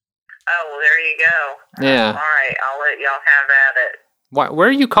 Oh, well, there you go. Yeah. All right, I'll let y'all have at it. Where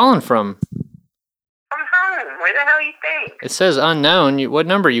are you calling from? From home. Where the hell you think? It says unknown. What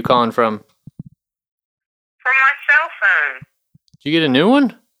number are you calling from? From my cell phone. Did you get a new one?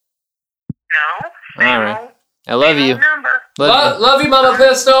 No. All right. I love Same you. old number. Love you, Mama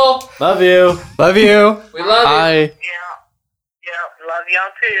Pistol. Love you. Love you. We love you. Hi. Yeah, love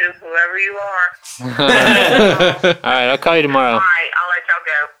y'all too, whoever you are. All right, I'll call you tomorrow. All right, I'll let y'all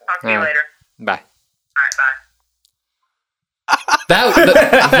go. Talk to you All right. later. Bye. All right,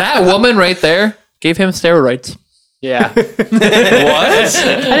 bye. That woman right there gave him steroids. Yeah. What?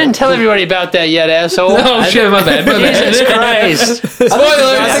 I didn't tell everybody about that yet, asshole. Oh, shit, my bad. Jesus Christ.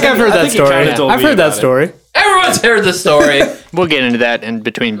 I think I've heard that think you story. kinda told I've me heard that about it. story. Everyone's heard the story. We'll get into that in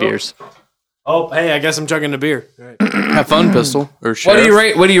between beers. Oh, hey, I guess I'm chugging a beer. All right. Have fun, Pistol. Or What Sheriff. are you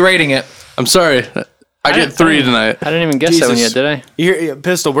rate? What are you rating it? I'm sorry. I get 3 tonight. I didn't even guess that one yet, Jesus. did I? Here,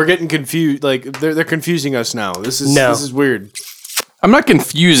 Pistol, we're getting confused. Like they're confusing us now. This is weird. I'm not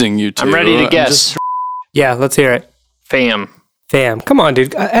confusing you two. I'm ready to I'm guess. just- Yeah, let's hear it. Fam. Fam, come on,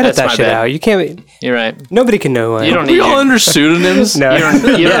 dude. Edit That's that my shit bad. out. You can't. You're right. Nobody can know. You don't we need all your, under pseudonyms. No.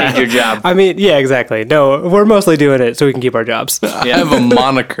 you don't need your job. I mean, yeah, exactly. No, we're mostly doing it so we can keep our jobs. I have a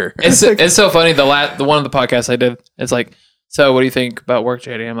moniker. It's so funny. The one of the podcasts I did, it's like, so what do you think about work,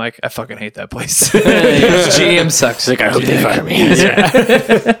 JD? I'm like, I fucking hate that place. GM sucks. I hope they fire me.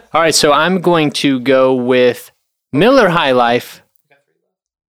 All right, so I'm going to go with Miller High Life.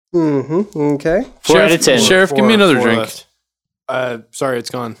 Mm-hmm. Okay. 4 out of 10. Sheriff, give me another Four drink. left. Sorry, it's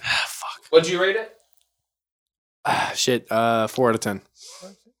gone. What'd you rate it? Shit. 4 out of 10.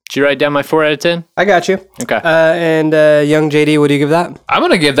 Did you write down my 4 out of 10? I got you. Okay. And young JD, what do you give that? I'm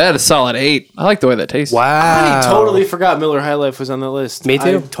gonna give that a solid 8. I like the way that tastes. Wow. I totally forgot Miller High Life was on that list. Me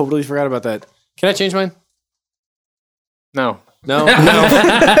too. I totally forgot about that. Can I change mine? No. No.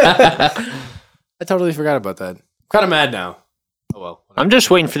 I totally forgot about that. I'm kind of mad now. Oh well. I'm just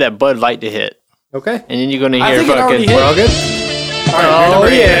waiting for that Bud Light to hit. Okay. And then you're going to I hear think it already fucking... hit. We're all good? Oh,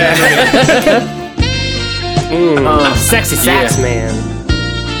 yeah. Sexy sax, man.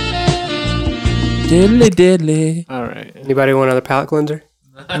 Diddly diddly. All right. Anybody want another palate cleanser?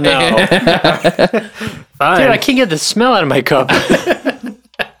 No. Fine. Dude, I can't get the smell out of my cup.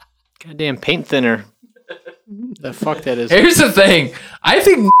 Goddamn paint thinner. The fuck that is. Here's the thing. I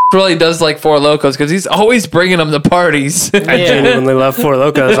think really does like Four Locos because he's always bringing them to parties. I genuinely love Four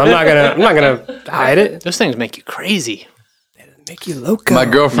Locos. I'm not gonna hide it. Those things make you crazy. Make you loco. My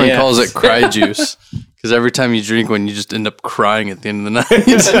girlfriend Yes. calls it cry juice because every time you drink one, you just end up crying at the end of the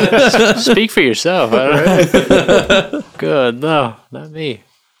night. Speak for yourself. I don't know. Good. No, not me.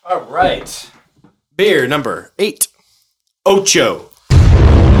 All right. Beer number 8. Ocho.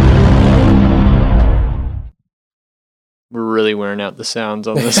 We're really wearing out the sounds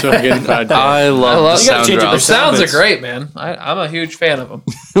on this fucking podcast. I love the You gotta sound change it The to drops. sounds are bits. great, man. I'm a huge fan of them.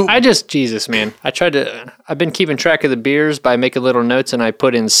 Jesus, man. I've been keeping track of the beers by making little notes and I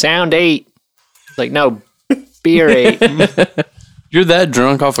put in sound 8. Like, no, beer 8. You're that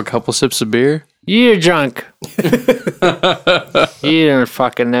drunk off a couple sips of beer? You're drunk. You don't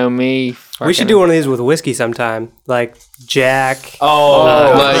fucking know me. We should do one of these with whiskey sometime, like Jack.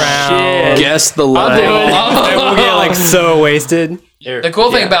 Oh, Like, shit. guess the level. And we'll get like so wasted. The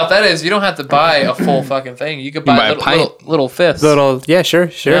cool thing about that is you don't have to buy a full fucking thing. You could buy buy a little, pint. little fifths. Yeah, sure.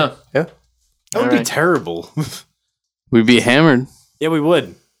 Yeah. Yeah. that would be terrible. We'd be hammered. Yeah, we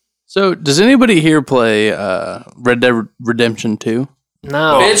would. So, does anybody here play Red Dead Redemption 2?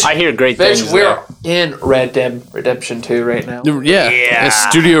 No, Bitch, I hear great Bitch, things. we're in Red Dead Redemption 2 right now. Yeah. It's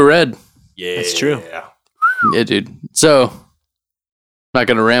Studio Red. Yeah, It's true. Yeah, dude. So, I'm not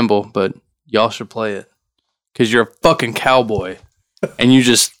going to ramble, but y'all should play it. Because you're a fucking cowboy. And you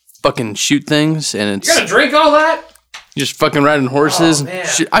just fucking shoot things, and it's... You gotta drink all that? You're just fucking riding horses. Oh, man.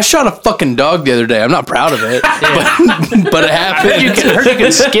 I shot a fucking dog the other day. I'm not proud of it, but it happened. You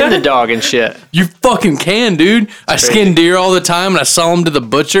can skin the dog and shit. You fucking can, dude. I skin deer all the time, and I saw him to the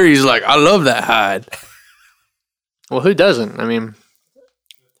butcher. He's like, I love that hide. Well, who doesn't? I mean,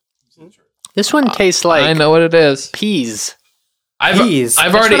 this one tastes like I know what it is. peas. I've Peas.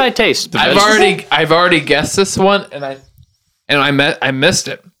 That's what I taste. I've already guessed this one, and I missed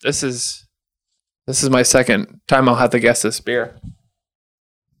it. This is my second time I'll have to guess this beer.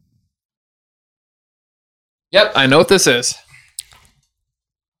 Yep, I know what this is.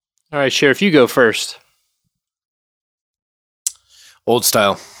 All right, Sheriff, you go first. Old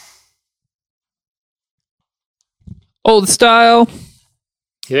style. Old style.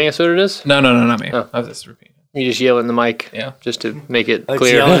 You think that's what it is? No, not me. Oh. I was just repeating. You just yell in the mic, Yeah. just to make it Like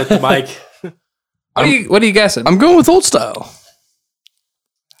clear. yelling at the mic. What are you guessing? I'm going with old style.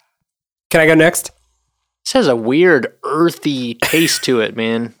 Can I go next? This has a weird earthy taste to it,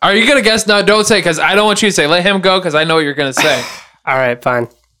 man. Are you gonna guess? No, don't say because I don't want you to say. Let him go because I know what you're gonna say. All right, fine.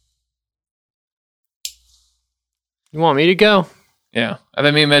 You want me to go? Yeah, I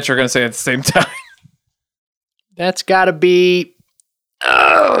think me and Mitch are gonna say it at the same time. That's got to be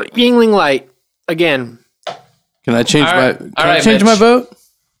Yingling Light again. Can I change All my? right. Can All I right, change my Mitch. vote?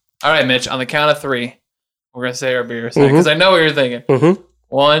 All right, Mitch. On the count of 3, we're gonna say our beers because I know what you're thinking. Mm-hmm.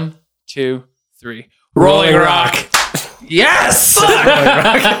 1, 2, 3. Rolling Rock. Yes.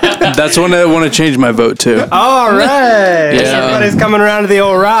 That's one I want to change my vote to. All right. Yeah. Everybody's coming around to the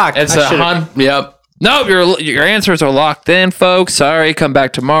old rock. It's a Yep. Nope, your answers are locked in, folks. Sorry, come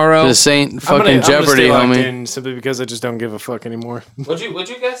back tomorrow. This ain't I'm fucking gonna Jeopardy, stay locked homie. in simply because I just don't give a fuck anymore. Would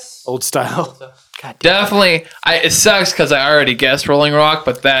you guess? Old style. Definitely. It sucks because I already guessed Rolling Rock,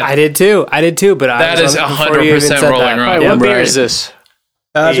 but I did too. But that I was is on before you even 100% said Rolling that. Rock. All right, Yeah, what beer right. is this?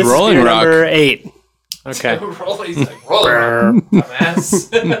 This is Rolling beer Rock. number 8. Okay. He's like, Rolling Rock,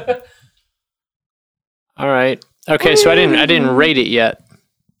 dumbass. All right. Okay, so I didn't rate it yet.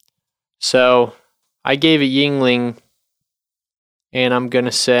 So I gave it Yingling, and I'm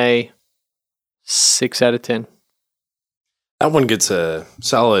gonna say 6 out of 10. That one gets a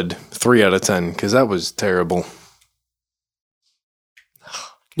solid 3 out of 10 because that was terrible.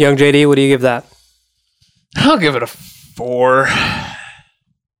 Young JD, what do you give that? I'll give it a 4.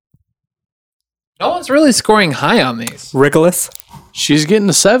 No one's really scoring high on these. Richolas? She's getting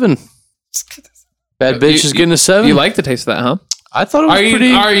a 7. Bad bitch is getting a 7. You like the taste of that, huh? I thought it was Are you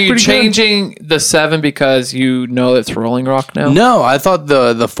pretty. are you pretty changing the 7 because you know it's Rolling Rock now? good. No, I thought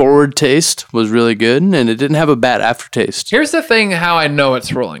the forward taste was really good, and it didn't have a bad aftertaste. Here's the thing: how I know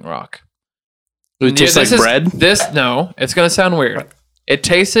it's Rolling Rock. It tastes like bread. No, it's gonna sound weird. It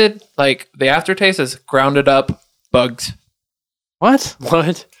tasted like the aftertaste is grounded up bugs. What?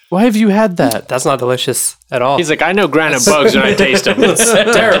 What? Why have you had that? That's not delicious at all. He's like, I know grounded bugs when I taste them.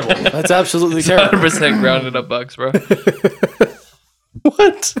 Terrible. That's absolutely terrible. 100% grounded up bugs, bro.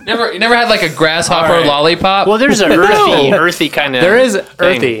 What? You never had like a grasshopper lollipop? Well, there's a earthy kind of. There is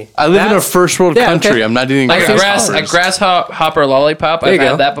earthy. I live in a first world country. okay. I'm not eating like a grasshoppers. grasshopper lollipop. I've you had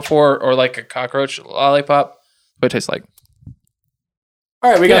go. that before, or like a cockroach lollipop. What it tastes like? All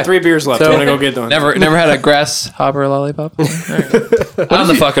right, we got 3 beers left. So- I'm gonna go get one. Never had a grasshopper lollipop. All right. I'm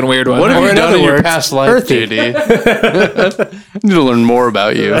the fucking weird one. What have Or you in done other in your words, past life, earthy. JD? I need to learn more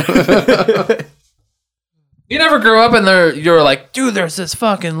about you. You never grew up and you were like, dude, there's this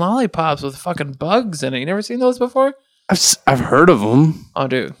fucking lollipops with fucking bugs in it. You never seen those before? I've heard of them. Oh,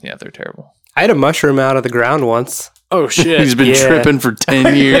 dude, yeah, they're terrible. I had a mushroom out of the ground once. Oh shit! He's been Yeah. tripping for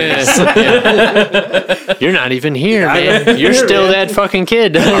 10 years. You're not even here, man. You're still that fucking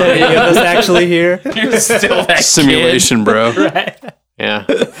kid. Any of us actually here? You're still that Simulation, bro. Yeah.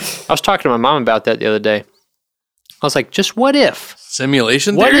 I was talking to my mom about that the other day. I was like, just what if?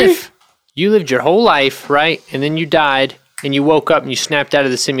 Simulation What theory? if you lived your whole life, right? And then you died and you woke up and you snapped out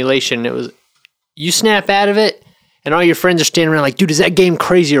of the simulation. It was, you snap out of it and all your friends are standing around like, dude, is that game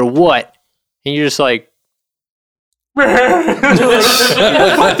crazy or what? And you're just like,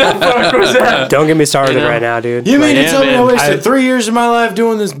 Don't get me started You know? right now, dude. You mean to Yeah, tell me I man. wasted 3 years of my life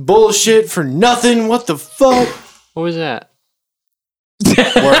doing this bullshit for nothing? What the fuck? what was that?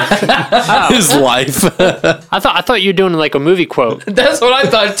 His life. I thought you were doing like a movie quote. That's what I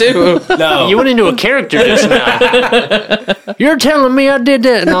thought too. No. You went into a character just now. You're telling me I did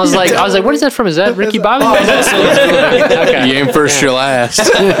that, and I was like, what is that from? Is that Ricky Bobby? Okay. You aim first, you're last.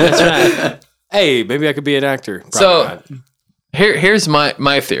 That's right. Hey, maybe I could be an actor. Probably So- not. Here's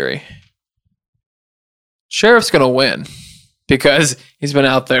my theory. Sheriff's gonna win because he's been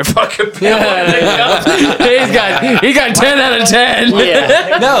out there fucking. He got 10 out of 10.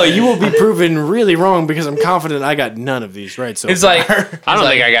 Yeah. No, you will be proven really wrong because I'm confident I got none of these right. So It's like I don't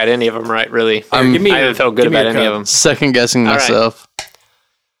think I got any of them right, really. I'm me I haven't felt good give me about a any cup. of them. second guessing All right. myself.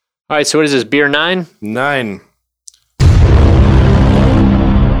 All right, so what is this, beer 9? 9.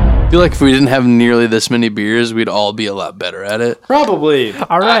 I feel like if we didn't have nearly this many beers, we'd all be a lot better at it. Probably.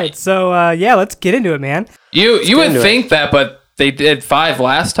 All right, so yeah, let's get into it, man. you would into it. think that, but they did 5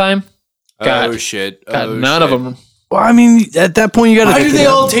 last time. Oh shit. Got Oh, none of shit. them. Well, I mean, at that point, you got Why to. do they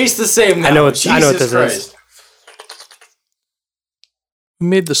all taste the same? Now? I know what Jesus this Christ. is. Who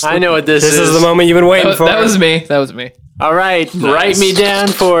made the I know what this This is the moment you've been waiting for. That was me. That was me. All right, write me down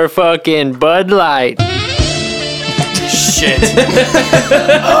for fucking Bud Light. Shit.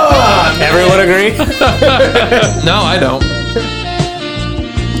 Everyone agree? No, I don't.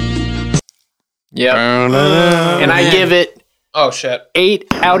 Yep. And And I give it Oh shit. 8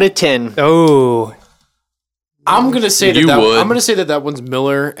 out of 10. Oh, I'm gonna say You that would. I'm gonna say that one's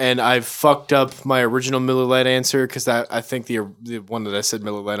Miller, and I fucked up my original Miller Lite answer because I think the one that I said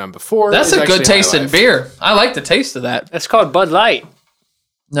Miller Lite on before. That's is a good actually taste High in Life. beer. I like the taste of that. That's called Bud Light.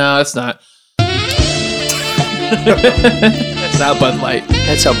 No, it's not. It's not Bud Light.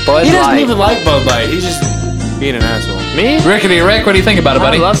 That's a Bud He doesn't Light. even like Bud Light. He's just being an asshole. Me? Rickety Rick, what do you think about it,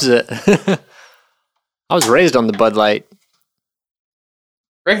 buddy? I loves it. I was raised on the Bud Light.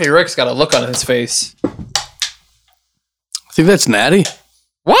 Rickety Rick's got a look on his face. I think that's Natty.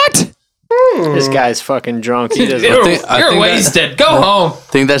 What? This guy's fucking drunk. He doesn't. You're, think- I you're think that- wasted. Go home. I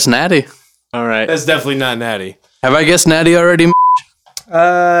think that's Natty. All right. That's definitely not Natty. Have I guessed Natty already?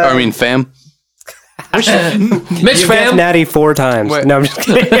 I mean, fam. Mitch you've guessed fam. Natty 4 times. Wait. No, I'm just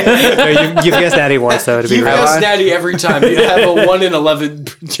kidding. No, you've guessed Natty once, though, to be You real. guess Natty every time. You have a 1 in 11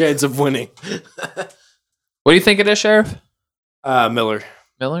 chance of winning. What do you think it is, Sheriff? Miller.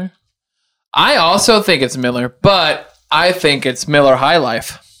 Miller? I also think it's Miller, but I think it's Miller High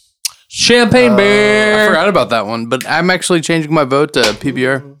Life. Champagne I beer. forgot about that one, but I'm actually changing my vote to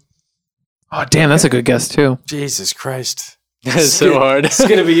PBR. Oh, damn, that's a good guess, too. Jesus Christ. That's so hard. It's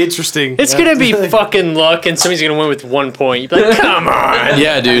gonna be interesting. It's gonna be fucking luck, and somebody's gonna win with 1 point. You'd be like, "Come on!"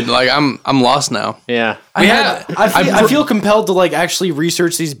 Yeah, dude. Like I'm lost now. Yeah. I feel compelled to like actually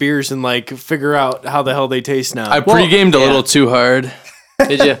research these beers and like figure out how the hell they taste now. I pre-gamed a yeah. little too hard.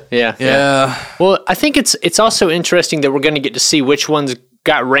 Did you? Yeah. Yeah. Well, I think it's also interesting that we're gonna get to see which ones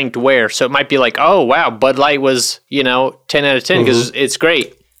got ranked where. So it might be like, oh wow, Bud Light was 10 out of 10 because it's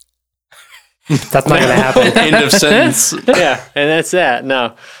great. That's not going to happen. End of sentence. Yeah, and that's that.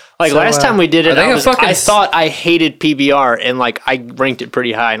 No. Like So, last time we did it, they gonna fucking I thought I hated PBR and like I ranked it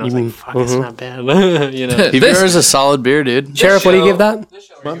pretty high and I was like, fuck, it's not bad. you know? PBR is a solid beer, dude. Sheriff, what do you give that?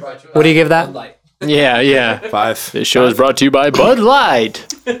 What do you give that? Yeah. 5. This show is brought to you by Bud Light.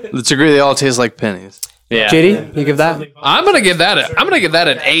 Let's agree they all taste like pennies. Yeah. JD, you give that I'm gonna give that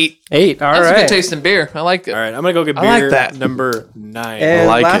an 8. 8. All That's a right. good tasting beer. I like it. All right, I'm gonna go get I beer like that. number 9. And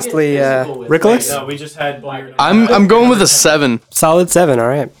like it. lastly, Richolas, No, we just had beer. I'm going with a 7. solid 7. All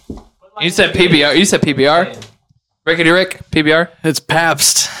right. You said PBR. You said PBR. Rickety Rick, PBR. It's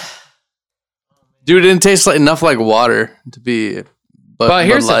Pabst. Dude, it didn't taste like enough like water to be. But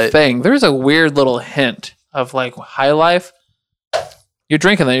here's Bud the Light. thing. There's a weird little hint of like High Life. You're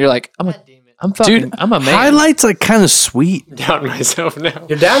drinking that. You're like, I'm a man. Highlight's like kind of sweet. Down myself now.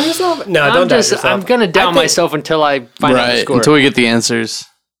 You're down yourself? No, don't down yourself. I'm gonna down myself until I find out the Right, score. until we get the answers.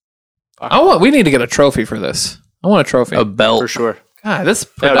 We need to get a trophy for this. I want a trophy. A belt. for sure. God, this.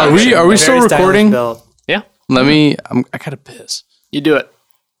 Are we Very still stylish recording? belt. Yeah, Let me. I gotta piss. you do it.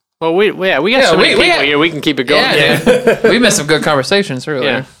 Well, we got Yeah, so many we people got- here. We can keep it going. Yeah, dude. We missed some good conversations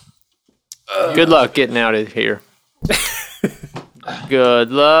earlier. Yeah. Good luck getting out of here.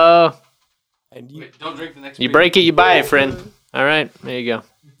 Good luck. Don't drink the next. You break it, you buy it, friend. All right, there you go.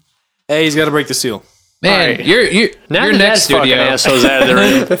 Hey, he's got to break the seal. Man, Alright. you're Now your that next that fucking studio. asshole's out of the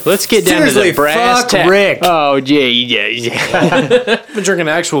room. Let's get down to Seriously, the brass fuck tack. Rick. Oh, yeah. I've been drinking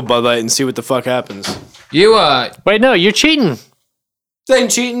actual Bud Light and see what the fuck happens. You Wait, no, you're cheating. Ain't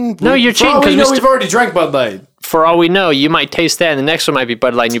cheating. No, you're cheating, For all we 'cause know, Mr. we've already drank Bud Light. For all we know, you might taste that, and the next one might be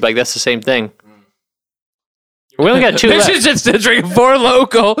Bud Light, and you'd be like, that's the same thing. We only got 2 This left. is just to drink 4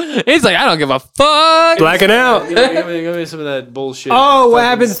 local. He's like, I don't give a fuck. Blacking out. Give me some of that bullshit. Oh, what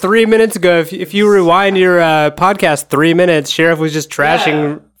happened 3 minutes ago? If you rewind your podcast 3 minutes, Sheriff was just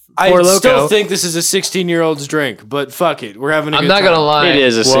trashing I Four Loko. still think this is a 16-year-old's drink, but fuck it. We're having a I'm good not time. gonna lie. It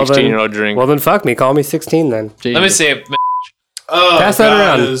is a Well, then- 16-year-old drink. Well, then fuck me. Call me 16 then. Let me see it. Oh, Pass that God,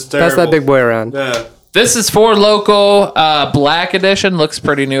 around. it is Pass that terrible. big boy around. Yeah. This is 4 Loco Black Edition. Looks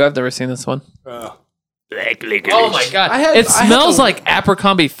pretty new. I've never seen this one. Black licorice. Oh my god! I have- it I have smells to- like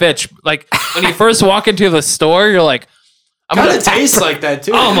Abercrombie Fitch. Like when you first walk into the store, you're like, "I'm Kind gonna of tastes like that,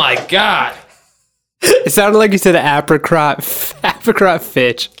 too. Oh my god! It sounded like you said apricot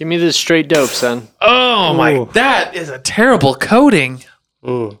Fitch. Give me this straight dope, son. Oh my! Ooh. That is a terrible coating.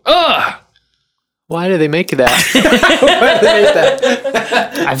 Ugh! Why do they make that?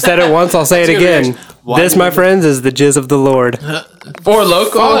 I've said it once, I'll say it again. This, my friends, is the jizz of the Lord. 4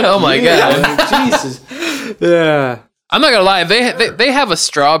 Loco. Oh my god! Jesus. Yeah. I'm not gonna lie. They have a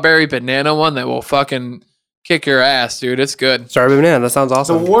strawberry banana one that will fucking kick your ass, dude. It's good. Strawberry banana, that sounds The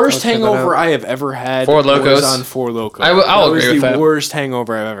awesome. worst I'll check that hangover out. I have ever had Four Locos. was on Four Loko. I'll that was agree with the that. worst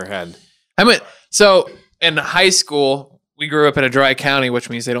hangover I've ever had. I mean, so in high school, we grew up in a dry county, which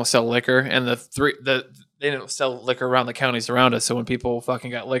means they don't sell liquor, and they didn't sell liquor around the counties around us. So when people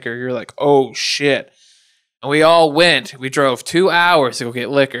fucking got liquor, you're like, oh shit. And we all went. We drove 2 hours to go get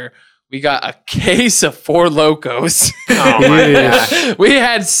liquor. We got a case of 4 Locos. Oh my god. We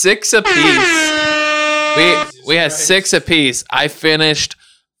had 6 apiece. We had 6 apiece. I finished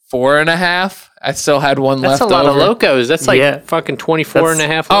 4.5. I still had one That's left a lot over. of locos. That's like Yeah. fucking 24 and a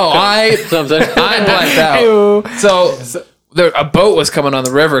half. Oh, locos. Something. I blacked out. So a boat was coming on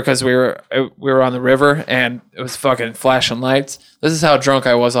the river because we were on the river and it was fucking flashing lights. This is how drunk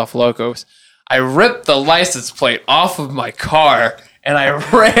I was off Locos. I ripped the license plate off of my car and I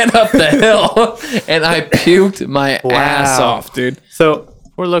ran up the hill and I puked my ass Wow. off, dude. So,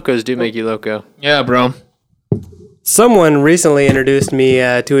 4 locos do make you loco. Yeah, bro. someone recently introduced me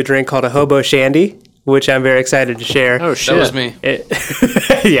to a drink called a hobo shandy, which I'm very excited to share. Oh shit. That was me.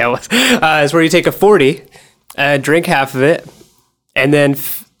 Yeah, it was. It's where you take a 40, drink half of it, and then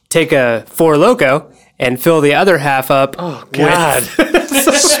take a 4 Loko and fill the other half up. Oh, God.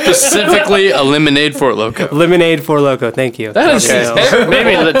 Specifically, a lemonade for Loco. Lemonade 4 Loko. Thank you. That is terrible.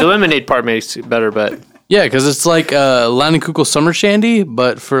 Maybe the lemonade part makes it better, but Yeah, because it's like Lanny Kukul Summer Shandy,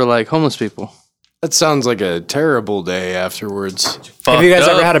 but for like homeless people. That sounds like a terrible day afterwards. Have you guys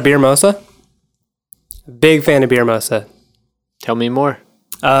Fucked ever up. had a beer mosa? Big fan of beer mosa. tell me more.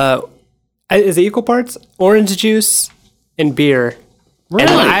 Is it equal parts? Orange juice and beer. Really?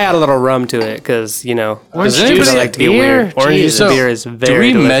 And I add a little rum to it because, you know, Orange I juice like and to get beer? weird. Orange juice Jesus. and beer is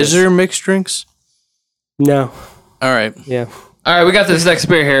very Do we delicious. measure mixed drinks? No. All right. Yeah. All right, we got this next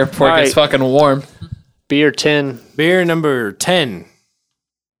beer here before it gets All right. fucking warm. Beer 10. Beer number 10.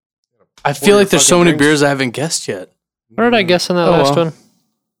 I feel like there's so fucking many drinks. beers I haven't guessed yet. What did I guess on that Oh, last well. one?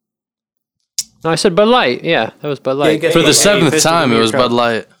 No, I said Bud Light. Yeah, that was Bud Light. Yeah, For the Hey, 7th fist of time, the it beer was cup. Bud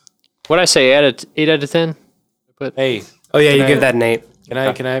Light. What'd I say? 8 out of 10? Hey, Oh, yeah, you Can I- give that an 8. can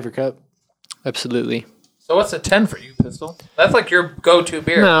I have your cup? Absolutely. So what's a 10 for you, Pistol? That's like your go-to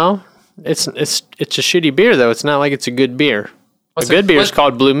beer. No, it's a shitty beer though. It's not like it's a good beer. What's a good beer is what-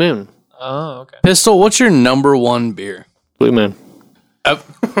 called Blue Moon. Oh, okay. Pistol, what's your number one beer? Blue Moon.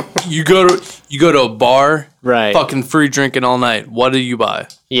 You go to a bar, Right. fucking free drinking all night. What do you buy?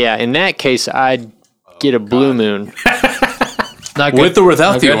 Yeah, in that case, I'd get a Blue Moon. Not good. With or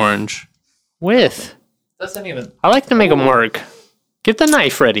without Not the good. orange? With. That's not even. I like to make them work. Get the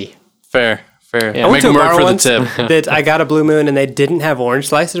knife ready. Fair. I went Make to a them work bar for the once tip. that I got a Blue Moon and they didn't have orange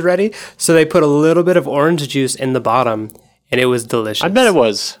slices ready, so they put a little bit of orange juice in the bottom, and it was delicious. I bet it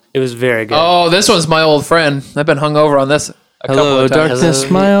was. It was very good. Oh, this one's my old friend. I've been hungover on this a couple Hello, of times.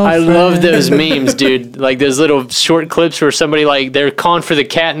 darkness, my old I friend. love those memes, dude. Like those little short clips where somebody like they're calling for the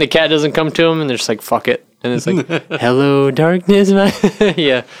cat and the cat doesn't come to them, and they're just like, "Fuck it," and it's like, "Hello, darkness, my."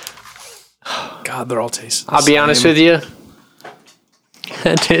 Yeah, God, they're all tasting. I'll be honest with you.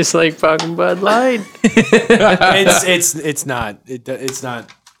 That tastes like fucking Bud Light. It's not. It's not.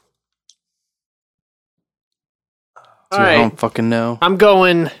 All I right, don't fucking know. I'm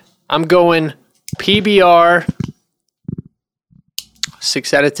going PBR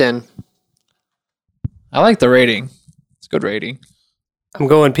 6 out of 10. I like the rating. It's a good rating. I'm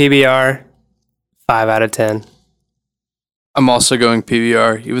going PBR 5 out of 10. I'm also going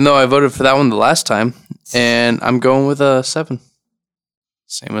PBR, even though I voted for that one the last time, and I'm going with a 7.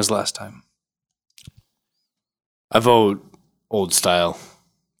 Same as last time. I vote old style.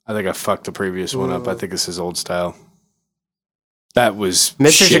 I think I fucked the previous one up. I think this is old style. That was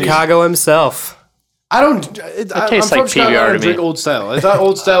Mr. shitty. Chicago himself. I don't. I'm tastes from like Chicago. PBR I to don't drink me. old style. I thought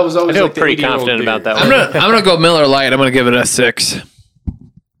old style was I always feel like the pretty 80-year-old confident beer. about that I'm one. gonna go Miller Lite. I'm gonna give it a 6.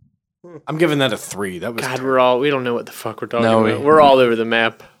 I'm giving that a 3. That was. God, we don't know what the fuck we're talking No, about. We're all over the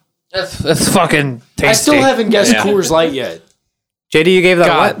map. That's fucking tasty. I still haven't guessed Yeah. Coors Light yet. JD, you gave that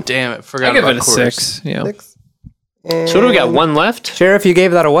God what? damn it! Forgot I give about it a Coors. 6. Yeah. So what do we got? One left. Sheriff, you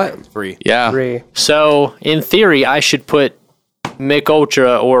gave that a what? 3. Yeah, 3. So in theory, I should put Mick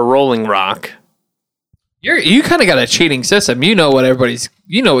Ultra or Rolling Rock. You kind of got a cheating system. You know what everybody's.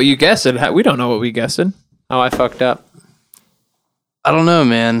 You know what you guessed. We don't know what we guessed. Oh, I fucked up. I don't know,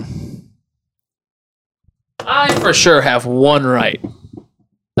 man. I for sure have one right.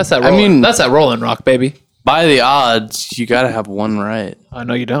 That's that. I mean- that's that Rolling Rock, baby. By the odds, you gotta have one right. I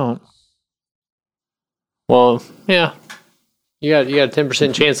know you don't. Well, yeah. You got a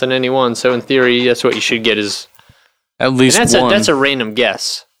 10% chance on any one. So in theory, that's what you should get. Is At and least that's one. that's a random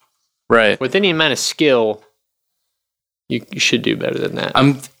guess. right. With any amount of skill, you should do better than that.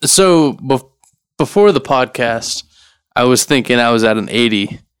 Before the podcast, I was thinking I was at an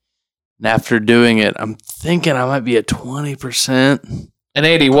 80, and after doing it, I'm thinking I might be at 20%. An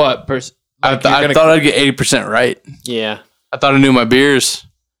 80 what? I thought I'd get 80% right. Yeah, I thought I knew my beers.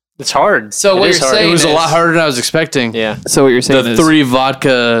 it's hard. So what It is you're hard. saying It was a is- lot harder than I was expecting. Yeah, So what you're saying The is 3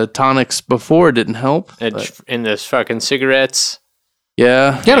 vodka tonics before didn't help. in this fucking cigarettes.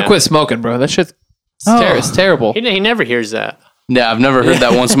 Yeah. you gotta Yeah. quit smoking, bro. That shit's it's terrible. He never hears that. Yeah, I've never heard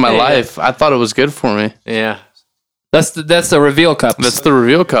that once in my Yeah. life. I thought it was good for me. Yeah. That's the reveal cups. That's the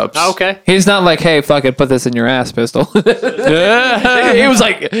reveal cups. Okay. He's not like, hey, fucking put this in your ass, pistol. He was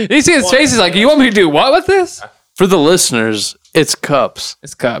like, you see his face. He's like, you want me to do what with this? For the listeners, it's cups.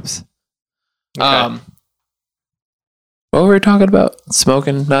 It's cups. What were we talking about?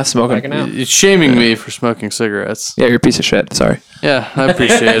 Smoking, not smoking. Backing out. It's shaming me for smoking cigarettes. Yeah, you're a piece of shit. Sorry. Yeah, I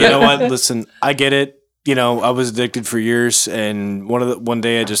appreciate You know it. what? Listen, I get it. You know, I was addicted for years, and one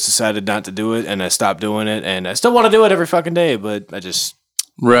day I just decided not to do it, and I stopped doing it, and I still want to do it every fucking day, but I just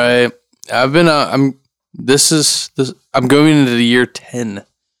Right. I've been I'm going into the year 10.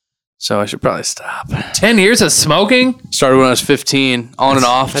 So I should probably stop. 10 years of smoking? Started when I was 15, on and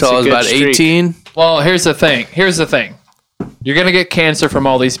off that's till a I was good about streak. 18. Well, here's the thing. You're going to get cancer from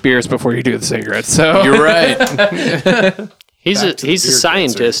all these beers before you do the cigarettes. So You're right. He's a beer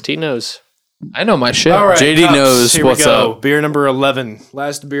scientist. He knows. I know my shit. all right. JD cups, knows here what's we go. up. Beer number 11.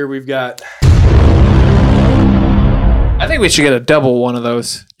 Last beer we've got. I think we should get a double one of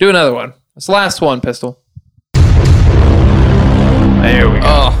those. Do another one. This last one, Pistol. There we go.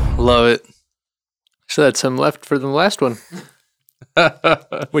 Oh, love it. So that's some left for the last one,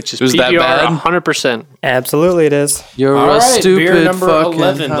 which is Was that PBR bad? 100%. Absolutely, it is. You're All a right, stupid beer number fucking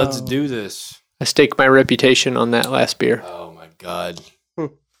 11. hoe. Let's do this. I stake my reputation on that last beer. Oh my god.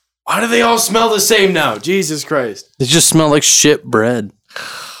 Why do they all smell the same now? Jesus Christ. They just smell like shit bread.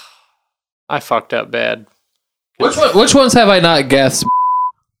 I fucked up bad. Which ones have I not guessed?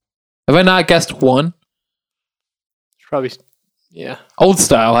 Have I not guessed one? Probably, yeah. Old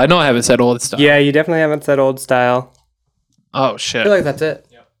style. I know I haven't said old style. Yeah, you definitely haven't said old style. Oh I shit. feel like that's it.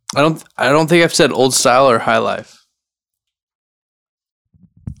 I don't think I've said old style or high life.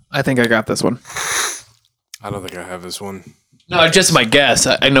 I think I got this one. I don't think I have this one. No, just my guess.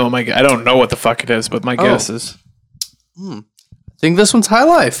 I know I don't know what the fuck it is, but my guess is. I'd think this one's High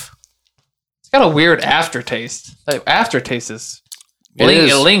Life. It's got a weird aftertaste. Like aftertaste is It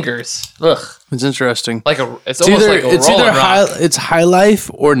is. it lingers. Ugh. It's interesting. Like it's almost like a it's Rolling either Rock. it's High Life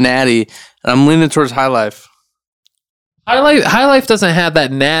or Natty, and I'm leaning towards High Life. High Life doesn't have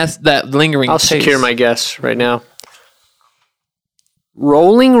that lingering I'll taste. secure my guess right now.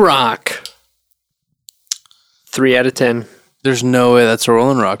 Rolling Rock. 3 out of 10. There's no way that's a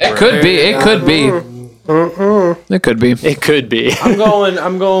Rolling Rock. It could be. It could be. It could be. It could be.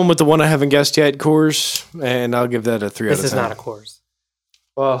 I'm going with the one I haven't guessed yet, Coors, and I'll give that a 3 out of 10. This is not a Coors.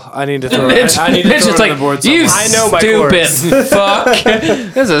 Well, I need to throw Mitch, it. I need to Mitch throw is it on like, the board you somewhere. I know my stupid fuck.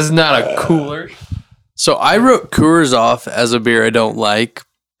 This is not a cooler. So I wrote Coors off as a beer I don't like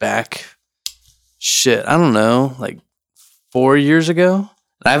back, I don't know, like 4 years ago.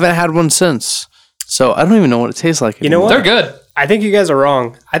 I haven't had one since. So I don't even know what it tastes like You know anymore. what? They're good. I think you guys are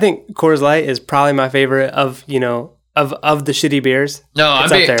wrong. I think Coors Light is probably my favorite of the shitty beers. No,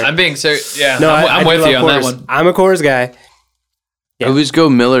 It's up there. I'm being serious. Yeah, No, I'm I with do you love on that Coors. one. I'm a Coors guy. I always go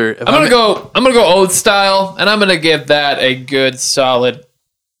Miller. If I'm gonna go old style, and I'm gonna give that a good solid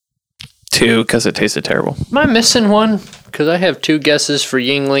 2 because it tasted terrible. Am I missing one? Because I have 2 guesses for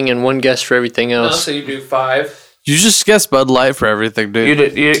Yingling and 1 guess for everything else. So you do 5. You just guess Bud Light for everything,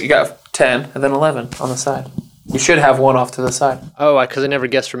 dude. You got 10 and then 11 on the side. You should have 1 off to the side. Oh, because I never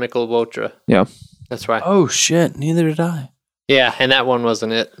guessed for Michelob Ultra. Yeah. That's why. Oh shit! Neither did I. Yeah, and that one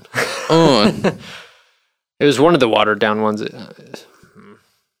wasn't it. Oh, It was one of the watered down ones.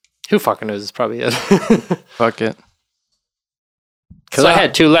 Who fucking knows? It's probably it. fuck it. Because I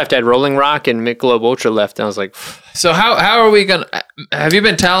had 2 left. I had Rolling Rock and Michelob Ultra left. And I was like, So how are we gonna? Have you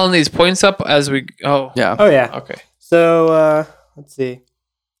been tallying these points up as we? Oh Yeah. Oh yeah. Okay. So let's see.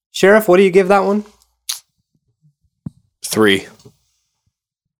 Sheriff, what do you give that one? 3.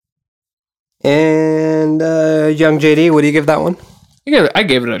 And young JD, what do you give that one? I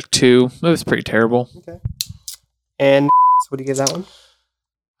gave it a 2. It was pretty terrible. And what do you give that one?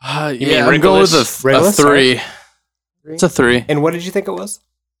 Yeah, I'm going with a Richolas? 3. It's a 3. And what did you think it was?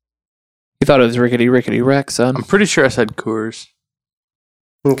 You thought it was rickety wreck, son. I'm pretty sure I said Coors.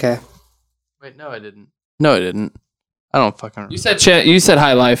 Okay. Wait, no, I didn't. No, I didn't. I don't fucking remember. You said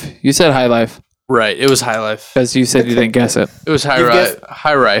High Life. You said High Life Right, it was High Life. because you said you didn't guess it. It was You've guessed-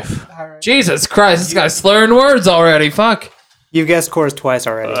 High Life. Jesus Christ, this guy's slurring words already. Fuck. You've guessed Coors twice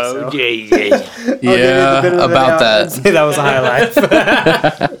already. oh, so. yeah. Yeah, about I'd that. say that was a highlight.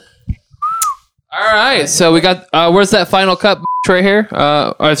 All right, so we got. Where's that final cup right here?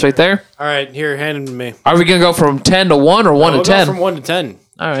 Oh, it's right there. All right, here, hand it to me. Are we gonna go from 10 to 1 or 1 We'll to go 10? from 1 to 10.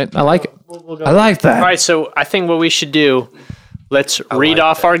 All right, I like it. I like that. All right, so I think what we should do, let's read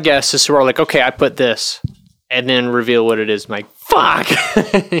off our guesses. So we're like, okay, I put this. And then reveal what it is. I'm like, fuck.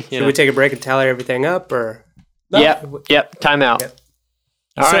 Should we take a break and tally everything up, or? Yep. Time out.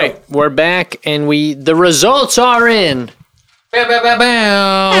 All right, we're back, and the results are in. Bow, bow, bow,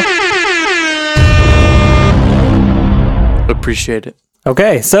 bow. Appreciate it.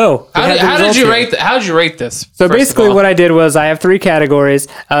 Okay, so How did you rate? How did you rate this? So first basically, of all? what I did was I have 3 categories.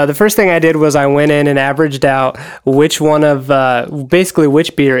 The first thing I did was I went in and averaged out which one of basically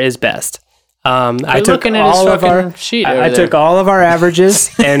which beer is best. I took looking at his all of our fucking sheet I over took there. all of our averages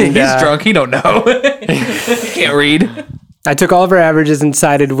and he's drunk. He don't know. He can't read. I took all of our averages and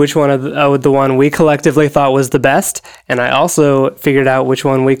decided which one of the one we collectively thought was the best, and I also figured out which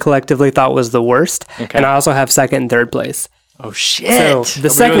one we collectively thought was the worst. And I also have second and third place. Oh, shit. So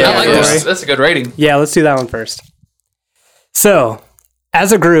the second I like category. this. That's a good rating. Yeah, let's do that one first. So,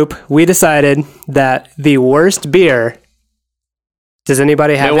 as a group, we decided that the worst beer. Does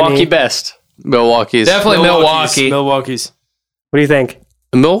anybody have Milwaukee any? best. Milwaukee's. Definitely Milwaukee. Milwaukee's. What do you think?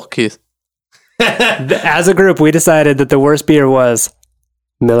 Milwaukee's. As a group, we decided that the worst beer was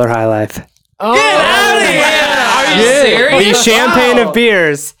Miller High Life. Oh, Are you serious? The champagne of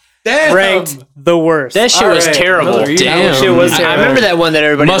beers ranked the worst. that shit was terrible. That shit was I terrible. remember that one that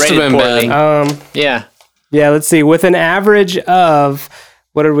everybody Must have rated been poorly. bad. Yeah. Yeah, let's see. With an average of,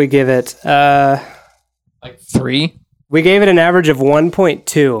 what did we give it? Like 3. We gave it an average of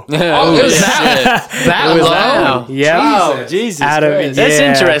 1.2. Oh, it was that low. Yep. Oh, Jesus Out of Christ. That's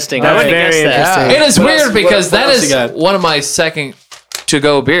yeah. interesting. I That's wouldn't have very guessed that. interesting. It is What weird else- because what that else you is got? one of my second to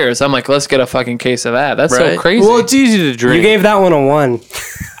go beers. I'm like, let's get a fucking case of that. That's Right? so crazy. Well, it's easy to drink. You gave that one a 1.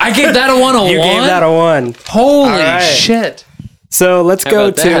 I gave that a 101. You gave that a 1. Holy right. shit! So let's go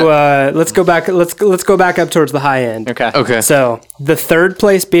about to let's go back. Let's go back up towards the high end. Okay. Okay. So the third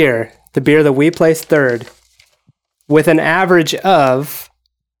place beer, the beer that we placed third, with an average of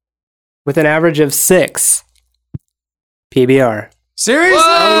 6 PBR. Seriously?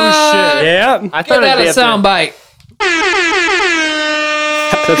 Oh shit. Yeah. I Get thought that it'd be a up there. soundbite.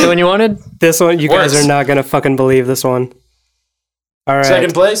 that the one you wanted? This one, you guys Worse. are not gonna fucking believe this one. All right,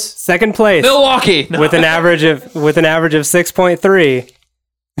 Second place? Second place Milwaukee. No. with an average of 6.3.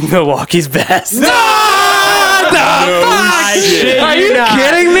 Milwaukee's best. Are you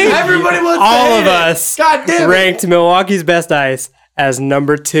kidding me? Everybody wants All of us God damn it. ranked Milwaukee's best ice as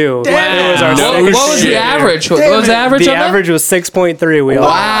number 2. Damn. It was our What, second what was the shit. average? What was the average The on that? average was 6.3. We all.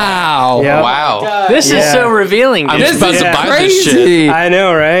 Wow. Yep. Wow. This is Yeah. so revealing. I'm Dude. just about Yeah. to buy this shit. Crazy. I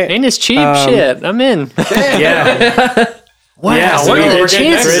know, right? Ain't this cheap shit? I'm in. Yeah. Wow, Yeah, so what are we're the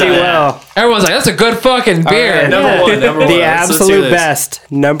getting chances Pretty of that? well. Everyone's like, that's a good fucking beer. right. Number one. The Let's hear absolute this. best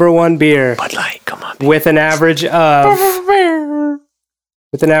number 1 beer Bud Light, come on. with an average of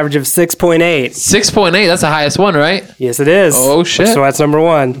 6.8. 6.8. That's the highest one, right? Yes, it is. Oh, shit. So that's number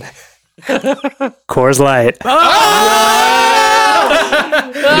 1. Coors Light.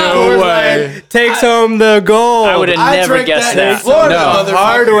 No way. Takes home the gold. I would have never guessed that. Florida, No, motherfucker.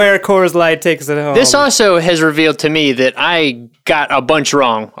 hardware Coors Light takes it home. This also has revealed to me that I got a bunch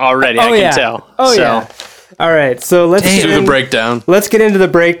wrong already. I can tell. Oh So, yeah. All right, so let's Do get the in- breakdown. Let's get into the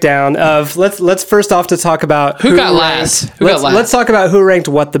breakdown of let's first off to talk about Who got ranked- last? Who got last? Let's talk about who ranked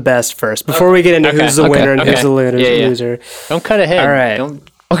what the best first before we get into who's the winner and okay. who's the loser. Don't cut ahead. All right. Don't,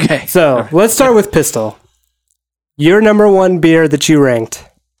 Okay. So let's start with Pistol. Your number 1 beer that you ranked.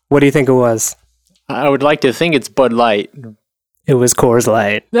 What do you think it was? I would like to think it's Bud Light. It was Coors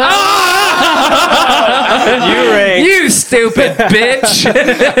Light. You ranked. You stupid bitch.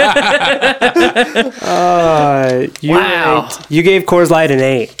 Wow. You gave Coors Light an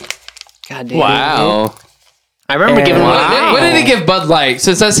 8. God damn. Wow. I remember giving one. What did he give Bud Light?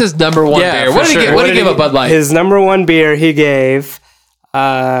 Since that's his number 1 Yeah, beer. What for did he sure. give? What did he give a Bud Light? His number 1 beer he gave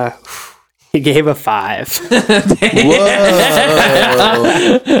a 5.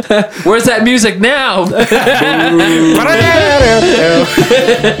 Where's that music now?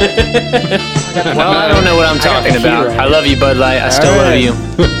 Well, I don't know what I'm talking about. right. I love you, Bud Light. I still love you.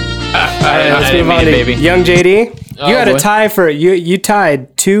 Let's move on to baby. Young JD. Oh, You had a boy. tie for you tied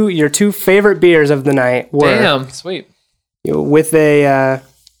your 2 favorite beers of the night were Damn. Sweet. with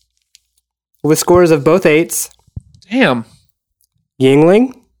scores of both 8s, Damn.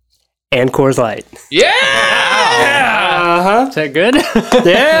 Yingling and Coors Light. Yeah. Is that good?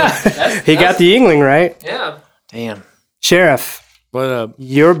 Yeah, he got the Yingling right. Yeah. Damn. Sheriff, What up?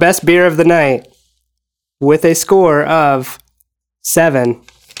 your best beer of the night with a score of 7.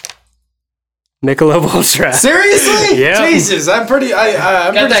 Michelob Ultra. Seriously? Yeah. Jesus, I'm pretty sure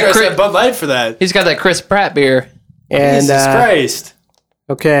I said Bud Light for that. He's got that Chris Pratt beer. And Jesus Christ.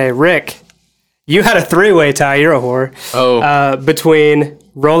 okay, Rick, you had a 3-way tie. You're a whore. Oh. Between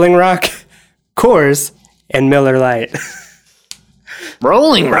Rolling Rock, Coors, and Miller Lite.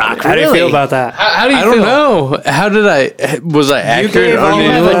 Rolling Rock. How do you feel about that? How do you I feel? don't know. How did was I accurate gave on all You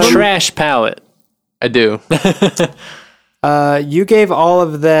any have of a them? trash palate. I do. You gave all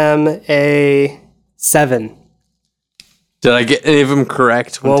of them a 7. Did I get any of them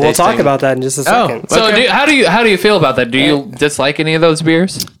correct? when Well, we'll talk tasting? about that in just a Oh, second. So okay. how do you feel about that? Do you dislike any of those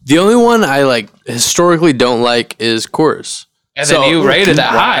beers? The only one I historically don't like is Coors. And then you rated that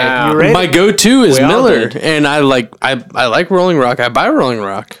high. You rated- My go-to is We all Miller, did. and I like Rolling Rock. I buy Rolling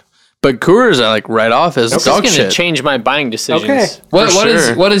Rock, but Coors I like right off as This is dog going to shit. change my buying decisions. Okay. What For is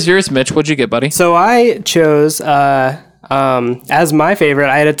sure. what is yours, Mitch? What'd you get, buddy? So I chose, as my favorite,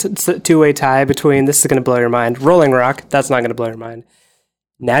 I had a 2-way tie between, this is going to blow your mind, Rolling Rock. That's not going to blow your mind.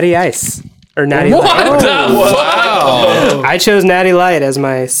 Natty Ice. Or Natty What Light. the fuck? I chose Natty Light as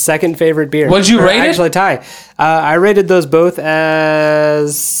my second favorite beer. What'd you Or rate it? Actually, tie. I rated those both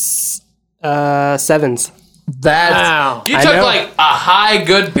as 7s. That's Wow. you I took know. like a high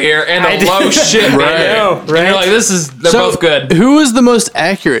good beer and a did. low shit beer. I know, And right? you're like, they're both good. Who was the most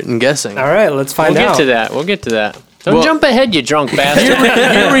accurate in guessing? All right, let's find We'll out. get to that. We'll get to that. Don't Well- jump ahead, you drunk bastard.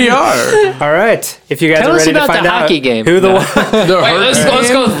 Here we are. All right, if you guys Tell are us ready to about the find out hockey game. who the No. one, Wait, let's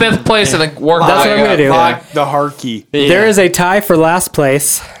go with 5th place and then work That's our what way I'm gonna up. do. Lock the Harkey. There is a tie for last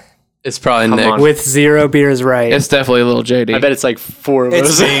place It's probably Nick. on. with 0 beers right. It's definitely a little JD. I bet it's like 4 of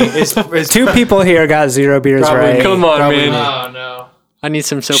It's those. me. It's 2 people here got 0 beers Probably right. me. Come on, Probably man. me. Oh no. I need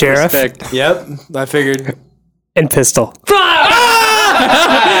some Sheriff? self-respect. Yep, I figured. And Pistol.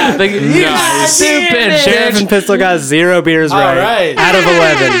 Like, you stupid Sheriff bitch. and Pistol got 0 beers right. right. Out of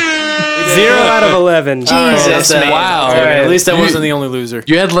 11. 0 out of 11. Jesus, man. Wow. All right. At least I wasn't the only loser.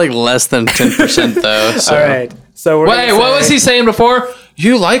 You had less than 10% though. So. All right. So we're Wait, gonna what say- was he saying before?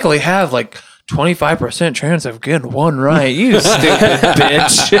 You likely have 25% chance of getting one right. You stupid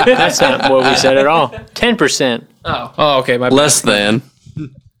bitch. That's not what we said at all. 10%. Oh, okay. My bad. Less than.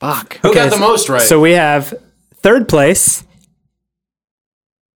 Fuck. Who got Okay, the most right? So we have 3rd place,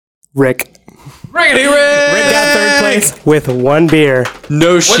 Rick. Rickety Rick! Rick got third place with 1 beer.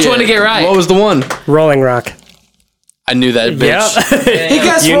 No shit. Which one to get right? What was the one? Rolling Rock. I knew that bitch. He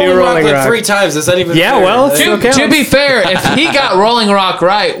got You knew Rolling Rock Rolling like Rock. 3 times. Is that even Yeah, fair? well, To be fair, if he got Rolling Rock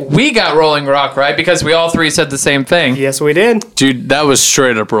right, we got Rolling Rock right because we all three said the same thing. Yes, we did. Dude, that was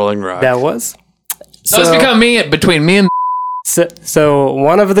straight up Rolling Rock. That was. So it's become between me and So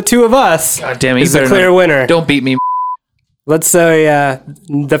one of the two of us God damn it, is you the better clear not- winner. Don't beat me. Let's say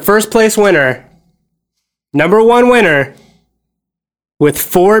the first place winner, number 1 winner, with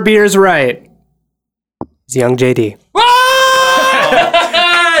 4 beers right, is Young JD.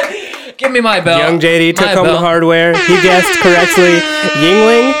 Give me my belt. Young JD took My home the belt. hardware. He guessed correctly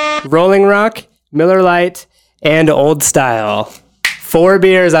Yingling, Rolling Rock, Miller Lite, and Old Style. 4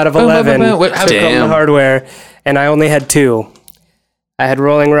 beers out of 11 boom. What- how- took home the Damn. hardware, and I only had 2. I had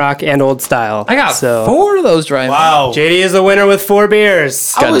Rolling Rock and Old Style. I got so 4 of those right. Wow. JD is the winner with 4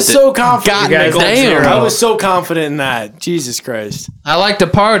 beers. I was so confident. You guys had damn. 0. I was so confident in that. Jesus Christ. I like to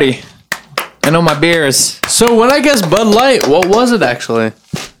party. I know my beers. So when I guessed Bud Light, what was it actually?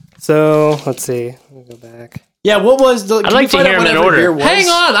 So let's see. Let me go back. Yeah, what was the... I'd like to hear 'em in order. Hang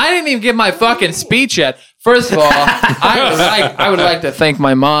on, I didn't even give my fucking speech yet. First of all, I would like to thank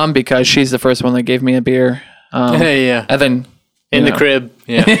my mom because she's the first one that gave me a beer. Hey, yeah. And then In the know. crib.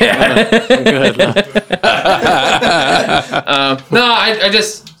 Yeah. Good. No, I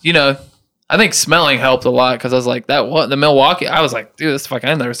just I think smelling helped a lot because I was like the Milwaukee. I was like, dude, this fucking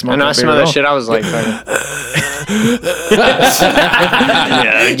I never smelled. And I that beer smell at that all. shit. I was like,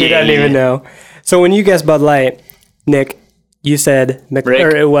 You didn't even know. So when you guessed Bud Light, Nick, you said Rick.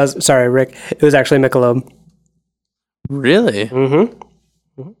 Rick. It was actually Michelob. Really? Mm-hmm.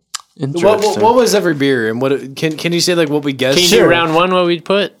 Interesting. What was every beer? And what can you say like what we guessed? can you do round 1 what we'd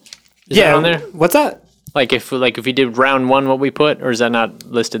put? Is that on there? What's that? Like if you did round 1 what we put, or is that not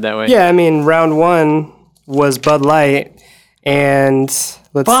listed that way? Yeah, I mean, round 1 was Bud Light, and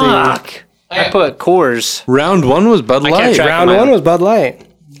let's see. Fuck. I put Coors. Round 1 was Bud can't Light. track Round mine. 1 was Bud Light.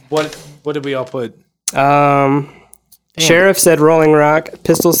 What did we all put? Sheriff said Rolling Rock.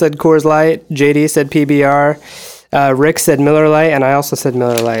 Pistol said Coors Light. JD said PBR. Rick said Miller Lite, and I also said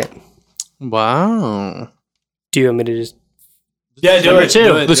Miller Lite. Wow. Do you want me to just... Yeah, do Number it. 2.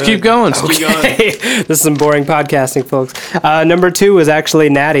 Do it, Let's do keep it. going. Keep going. This is some boring podcasting, folks. Number 2 was actually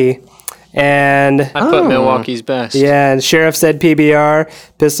Natty. And I put Milwaukee's best. yeah, and Sheriff said PBR.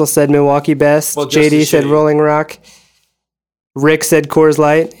 Pistol said Milwaukee Best. Well, just JD as said shitty. Rolling Rock. Rick said Coors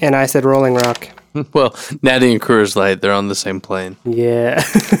Light, and I said Rolling Rock. Well, Natty and Coors Light, they're on the same plane. Yeah.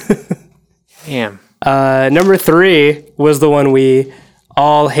 Damn. Number 3 was the one we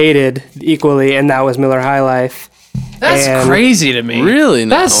all hated equally, and that was Miller High Life. That's And- crazy to me. Really?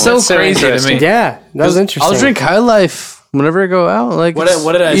 No. That's so That's so crazy to interesting. me. Yeah, that was interesting. I'll drink High Life whenever I go out. Like, What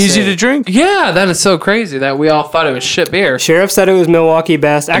did I easy say? to drink. Yeah, that is so crazy that we all thought it was shit beer. Sheriff said it was Milwaukee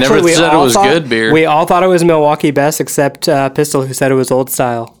Best. Actually, never we said it all was thought, good beer. We all thought it was Milwaukee Best, except Pistol, who said it was Old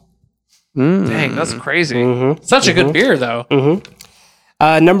Style. Dang, that's crazy. Such a good beer though.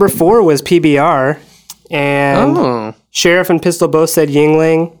 Number 4 was PBR, and Oh. Sheriff and Pistol both said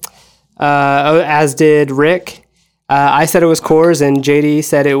Yingling, as did Rick. I said it was Coors, and JD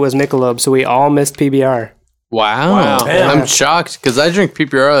said it was Michelob, so we all missed PBR. Wow. Damn. I'm shocked because I drink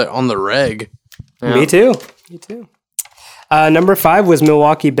PPR on the reg. Me too. Me too. Number 5 was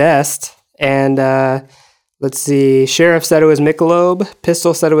Milwaukee Best, and let's see. Sheriff said it was Michelob.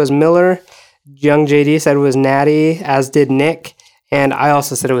 Pistol said it was Miller. Young JD said it was Natty, as did Nick, and I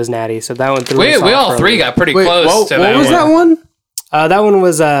also said it was Natty. So that one threw We us off all for a three little- got pretty Wait, close what to was one. that one? That one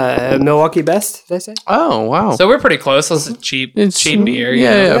was Milwaukee Best. Did I say? Oh, wow. So we're pretty close. This is cheap beer. you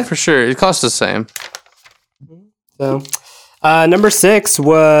know? Yeah, for sure. It costs the same. So, number 6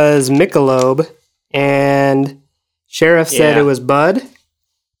 was Michelob, and Sheriff said Yeah. it was Bud.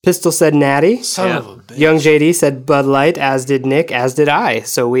 Pistol said Natty. Son of a bitch. Young JD said Bud Light, as did Nick, as did I.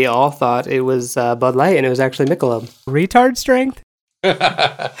 So we all thought it was Bud Light, and it was actually Michelob. Retard strength?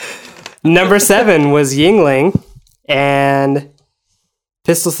 Number 7 was Yingling, and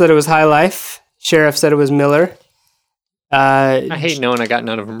Pistol said it was High Life. Sheriff said it was Miller. I hate knowing I got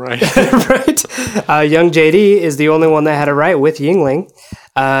none of them right. Right. Young JD is the only one that had it right with Yingling.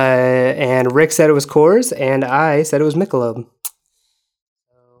 And Rick said it was Coors, and I said it was Michelob.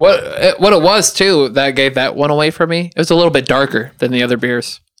 What it was too that gave that one away for me. It was a little bit darker than the other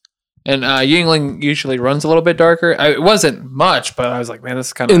beers, and Yingling usually runs a little bit darker. It wasn't much, but I was like, man, this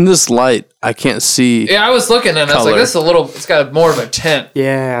is kind of. In this light, I can't see. Yeah, I was looking and I was like, Color. this is a little. It's got more of a tint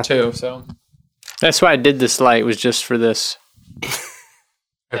Yeah. too. So That's why I did this light, was just for this.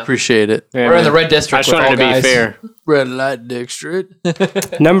 I appreciate it. Yeah, We're in the man. red district. I just wanted to be fair. Red light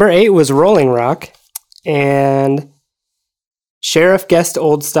district. Number 8 was Rolling Rock, and Sheriff guessed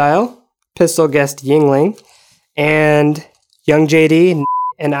Old Style, Pistol guessed Yingling, and Young JD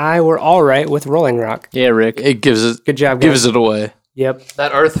and I were all right with Rolling Rock. Yeah, Rick. It gives it. Good job, guys. Gives it away Yep.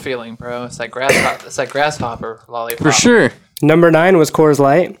 That earth feeling, bro. It's like grasshopper lollipop. for sure. Number 9 was Coors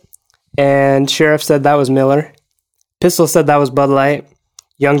Light, and Sheriff said that was Miller. Pistol said that was Bud Light.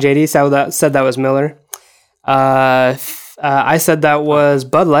 Young JD said that was Miller. I said that was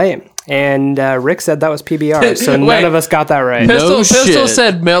Bud Light, and Rick said that was PBR. So none Wait. of us got that right. Pistol shit.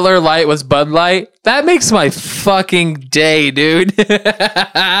 said Miller Light was Bud Light. That makes my fucking day, dude. He was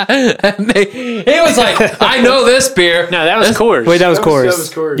like, I know this beer. No, that was Coors. Wait, that was Coors. that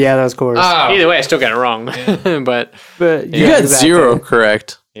was Coors. Yeah, that was Coors. Oh. Either way, I still got it wrong. but You got 0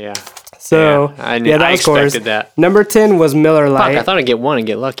 correct. yeah. So I yeah, that I was Coors. expected that. Number 10 was Miller Fuck, Light, I thought I'd get one and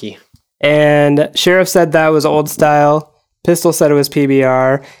get lucky. and Sheriff said that was Old Style. Pistol said it was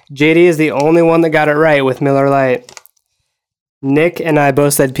PBR. JD is the only one that got it right with Miller Light. Nick and I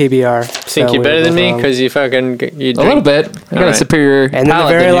both said PBR. Think so you're we better were than both me wrong. because you fucking you drink. A little bit. I got All a right. superior And then the palate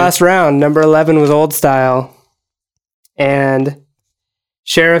very than you. last round, number 11 was Old Style. And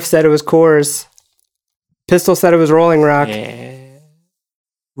Sheriff said it was Coors. Pistol said it was Rolling Rock.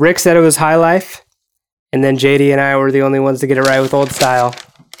 Rick said it was High Life. And then JD and I were the only ones to get it right with Old Style.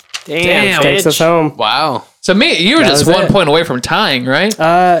 Damn, Takes us bitch. home. Wow. So you were That just was 1 it. point away from tying, right?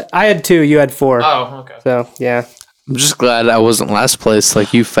 I had 2, you had 4. Oh, okay. So, yeah. I'm just glad I wasn't last place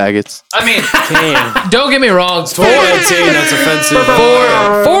like you faggots. I mean, Damn. don't get me wrong. 4 out of 10, that's offensive.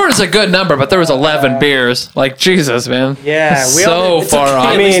 Four is a good number, but there was 11 beers. Like, Jesus, man. Yeah, we So far off.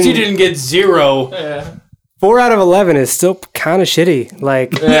 I At mean- least you didn't get 0. 4 out of 11 is still kind of shitty.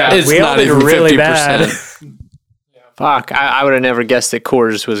 Like, Yeah. It's we all not did even really 50%. bad. Fuck, I would have never guessed that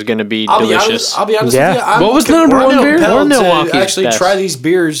Coors was going to be I'll be delicious. honest Yeah. with you. I'm What was number one beer? compelled Milwaukee's to actually best. try these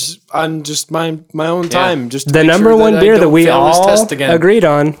beers on just my own time. Just to The make number sure one I beer that don't we fail this all test again. agreed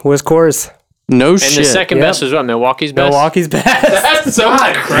on was Coors. No and shit. the second Yep. best was what? Milwaukee's best? Milwaukee's best. That's so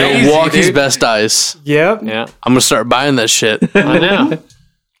crazy. Milwaukee's dude. best ice. Yep. Yeah, I'm gonna start buying that shit. I know.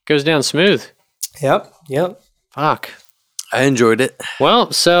 Goes down smooth. Yep. Yep. Fuck. I enjoyed it.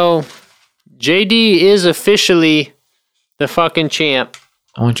 Well, so JD is officially the fucking champ.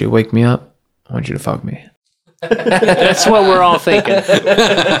 I want you to wake me up. I want you to fuck me. That's what we're all thinking.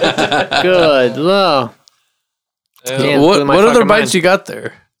 Good lord. Damn, blew What my other fucking bites mind. you got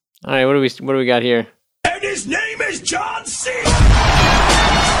there? All right, what do we got here?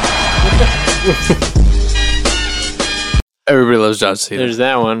 Everybody loves John Cena. There's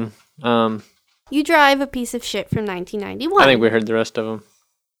that one. You drive a piece of shit from 1991. I think we heard the rest of them.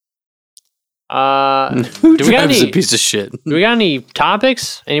 Who do we got drives any- a piece of shit? Do we got any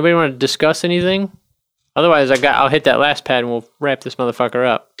topics? Anybody want to discuss anything? Otherwise, I'll hit that last pad and we'll wrap this motherfucker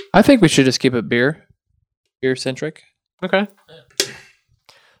up. I think we should just keep it beer centric. Okay.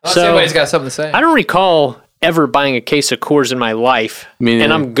 Unless So- anybody's got something to say. I don't recall ever buying a case of Coors in my life, Me and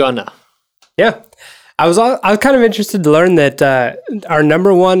neither. I'm gonna. Yeah. I was kind of interested to learn that our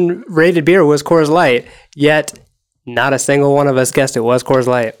number 1 rated beer was Coors Light, yet not a single one of us guessed it was Coors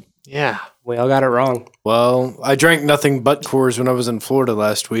Light. Yeah. We all got it wrong. Well, I drank nothing but Coors when I was in Florida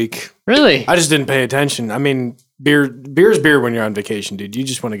last week. Really? I just didn't pay attention. I mean, beer's beer when you're on vacation, dude. You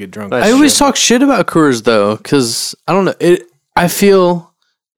just want to get drunk. That's I always talk shit about Coors though, because I don't know. I feel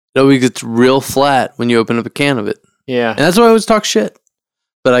it always gets real flat when you open up a can of it, Yeah. and that's why I always talk shit.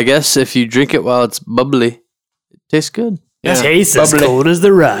 But I guess if you drink it while it's bubbly, it tastes good. Yeah. Tastes as cold as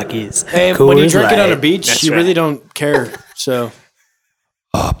the Rockies. Hey, when you Coors drink it on a Light. beach, That's you right. really don't care. So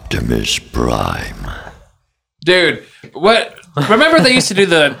Optimus Prime. Dude, what? Remember they used to do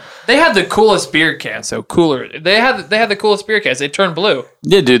they had the coolest beer cans, so cooler. They had the coolest beer cans. They turned blue.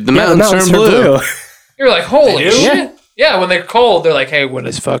 Yeah, dude, the Yeah, the mountains turn blue. You're like, holy do? shit. Yeah, when they're cold, they're like, hey, when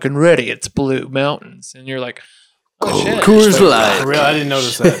it's fucking ready, it's blue mountains. And you're like, oh shit. Coors Light. for real, I didn't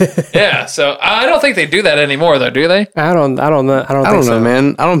notice that. Yeah, so I don't think they do that anymore though, do they? I don't know. I don't I think don't so. know,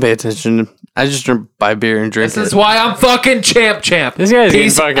 man. I don't pay attention. I just buy beer and drink This is it. why I'm fucking champ. This guy's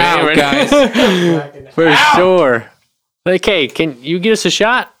Peace getting fucking out, hammered. guys. For sure. Okay, can you get us a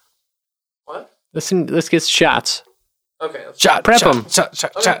shot? What? Let's get shots. Okay. Shot, Prep shot, 'em.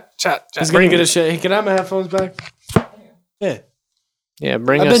 shot. He's gonna get a shit. Can I have my headphones back? Yeah, Yeah,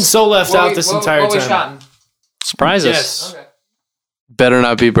 bring I've us. been so left out this entire time. surprise us. Yes. Better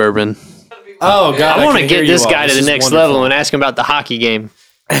not be bourbon. Oh god, I want to can get hear this you all. guy to the is next wonderful. level and ask him about the hockey game.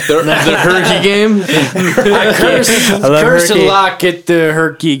 The Herky game. Curse a lock at the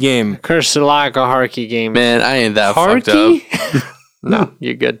Herky game. Curse like a hockey game. Man, I ain't that fucked up. Harky? No,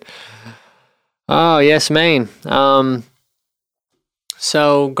 you're good. Oh, yes, Maine.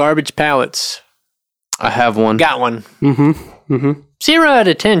 So, garbage pallets. I have one. Got one. Mm-hmm. 0 out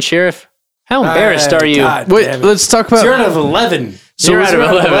of 10, Sheriff. How embarrassed are you? God Wait, damn it. let's talk about 0 out of 11. So 0 out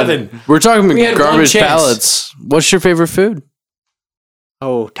of 11. We're talking We had one garbage chance. pallets. What's your favorite food?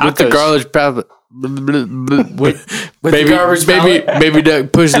 Oh, tacos. With the garbage pallet. With baby, the garbage baby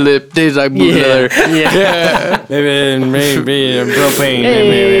duck, push lip, tastes like blue leather. Yeah. Maybe propane.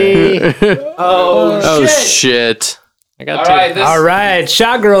 Hey. Oh shit! I got All two. right, All right,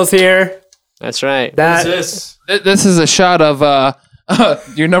 shot girls here. That's right. That This. this is a shot of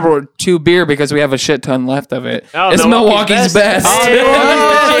your number 2 beer because we have a shit ton left of it. Oh, It's Milwaukee's best.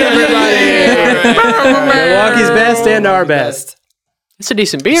 Milwaukee's best and our best. It's a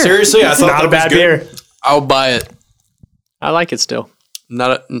decent beer. Seriously, I It's thought not that a bad was good. beer. I'll buy it. I like it still.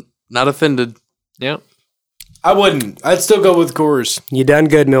 Not offended. Yep. I wouldn't. I'd still go with Coors. You done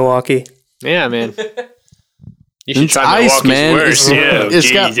good, Milwaukee. Yeah, man. You should It's try ice, Milwaukee's man. worst.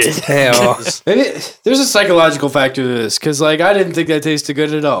 It's got- Hell, Maybe there's a psychological factor to this because, like, I didn't think that tasted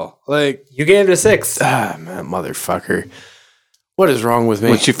good at all. Like, you gave it a 6. man, motherfucker, what is wrong with me?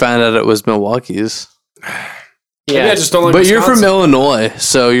 Once you found out it was Milwaukee's, Maybe Yeah. I just don't like. but you're from Wisconsin. Illinois,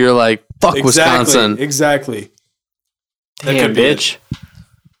 so you're like fuck Wisconsin. Exactly. That Damn, could be it. bitch.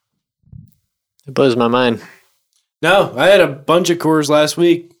 It blows my mind. No, I had a bunch of Coors last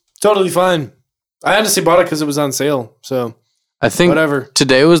week. Totally fine. I honestly bought it because it was on sale. So I think whatever.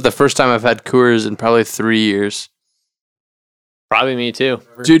 today was the first time I've had Coors in probably 3 years. Probably me too.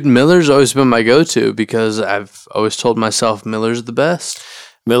 Dude, Miller's always been my go-to because I've always told myself Miller's the best.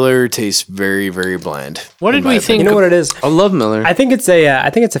 Miller tastes very, very bland. What did we think? You know what it is? I love Miller. I think it's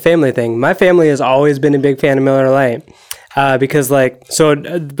a family thing. My family has always been a big fan of Miller Lite. Because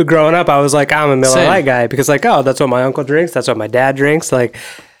growing up, I was like, I'm a Miller Same. Lite guy because like, oh, that's what my uncle drinks. That's what my dad drinks. Like,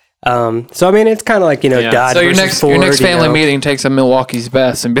 so I mean, it's kind of like, Dodge So your versus next Ford, family meeting takes a Milwaukee's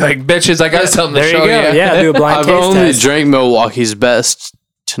best and be like, bitches, I got something to There show you go. you. Yeah, do a blind I've taste only test. drank Milwaukee's best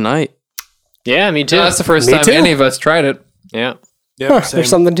tonight. Yeah, me too. No, that's the first Me time too. any of us tried it. Yeah. Yep, Huh, same. there's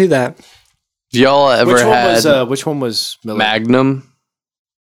something to that. Have y'all ever had Which one was Miller? Magnum?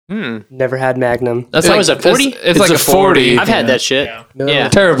 Never had Magnum. That's That was a 40? It's like a 40. I've had that shit. Miller Yeah.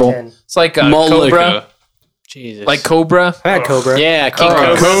 Lite Terrible. 10. It's like a Malt Cobra. liquor. Jesus. Like Cobra. I had Cobra. Yeah, King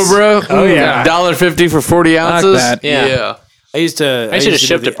Oh, Cobra. Cobra? Oh, yeah. $1.50 for 40 ounces? that. Yeah. I used to. I should have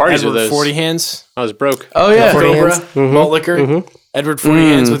shipped do to parties the with Edward those. 40 hands. I was broke. Oh, yeah. 40 Cobra. hands. Mhm. Malt liquor. Edward 40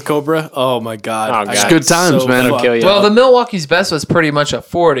 hands with Cobra. Oh my god. Oh, I God. got Good times, man. That'll kill you. Well, the Milwaukee's best was pretty much a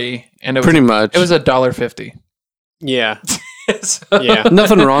 40, and it was Pretty much. It was $1.50. yeah. So- Yeah.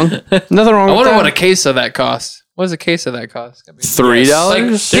 Nothing wrong. Nothing wrong I with wonder that. what a case of that costs. What does a case of that cost?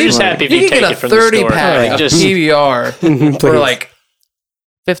 $3? They're just happy if you You take can get it a from the 30 store. pack Like, of just PBR for Please. like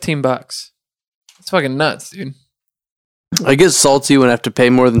 $15. That's fucking nuts, dude. I get salty when I have to pay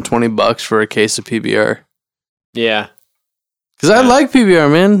more than $20 for a case of PBR. yeah. Because I like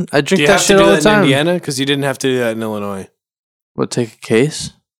PBR, man. I Do drink you that have to shit do all the that in time. Indiana? Because you didn't have to do that in Illinois. What, take a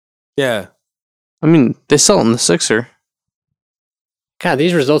case? Yeah. I mean, they sell it in the Sixer. God,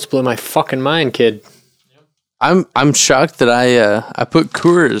 these results blew my fucking mind, kid. I'm shocked that I put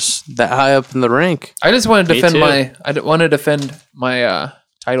Coors that high up in the rank. I just want to Me defend too. my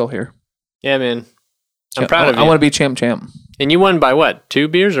title here. Yeah, man. I'm proud of you. I want to be champ. And you won by what? 2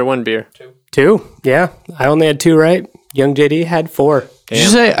 beers or 1 beer? 2. Yeah. I only had 2 right. Young JD had 4. Did you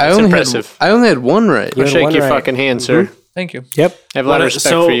say I That's only impressive. had one right? You I'll had shake one your right. fucking hand, sir. Thank you. Yep. I have a lot of What- respect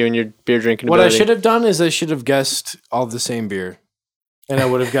so- for you and your beer drinking What I ability. should have done is I should have guessed all the same beer, and I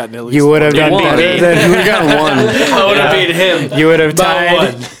would have gotten at least. You would have done won. better than We got one. I would have beat him. you would have By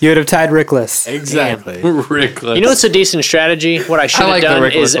tied. one. You would have tied Richolas. Exactly. Richolas. You know what's a decent strategy? What I should have like the done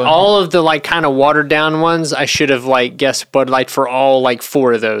Richolas is one. all of the like kind of watered down ones. I should have like guessed Bud Light for all like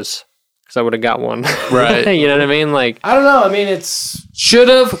 4 of those because I would have got one. Right. You know what I mean? Like I don't know. I mean, it's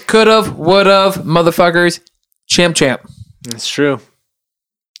Should've, could've, would've, motherfuckers. Champ. it's true.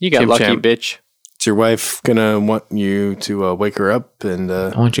 You got Champ, lucky, champ. bitch. is your wife gonna want you to wake her up and I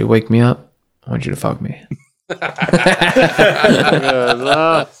want you to wake me up. I want you to fuck me.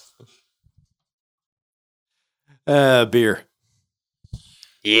 beer?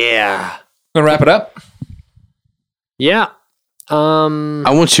 Yeah. Gonna wrap it up. Yeah. I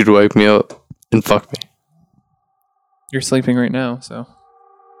want you to wake me up and fuck me. You're sleeping right now, so.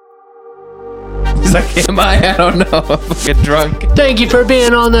 He's like, am I? I don't know. I'm fucking drunk. Thank you for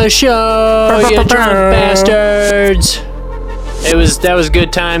being on the show, you drunk bastards. That was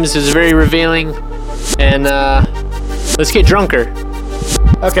good times. It was very revealing. And let's get drunker.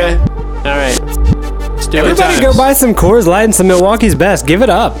 Okay. All right. do it. Everybody go buy some Coors Light and some Milwaukee's Best. Give it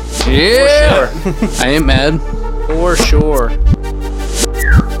up. Yeah. I ain't mad. For sure.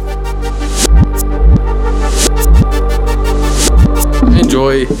 I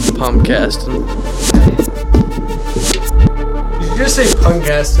enjoy pumpcasting. Did you just say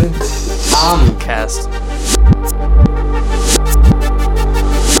punkcasting? Pumpcast.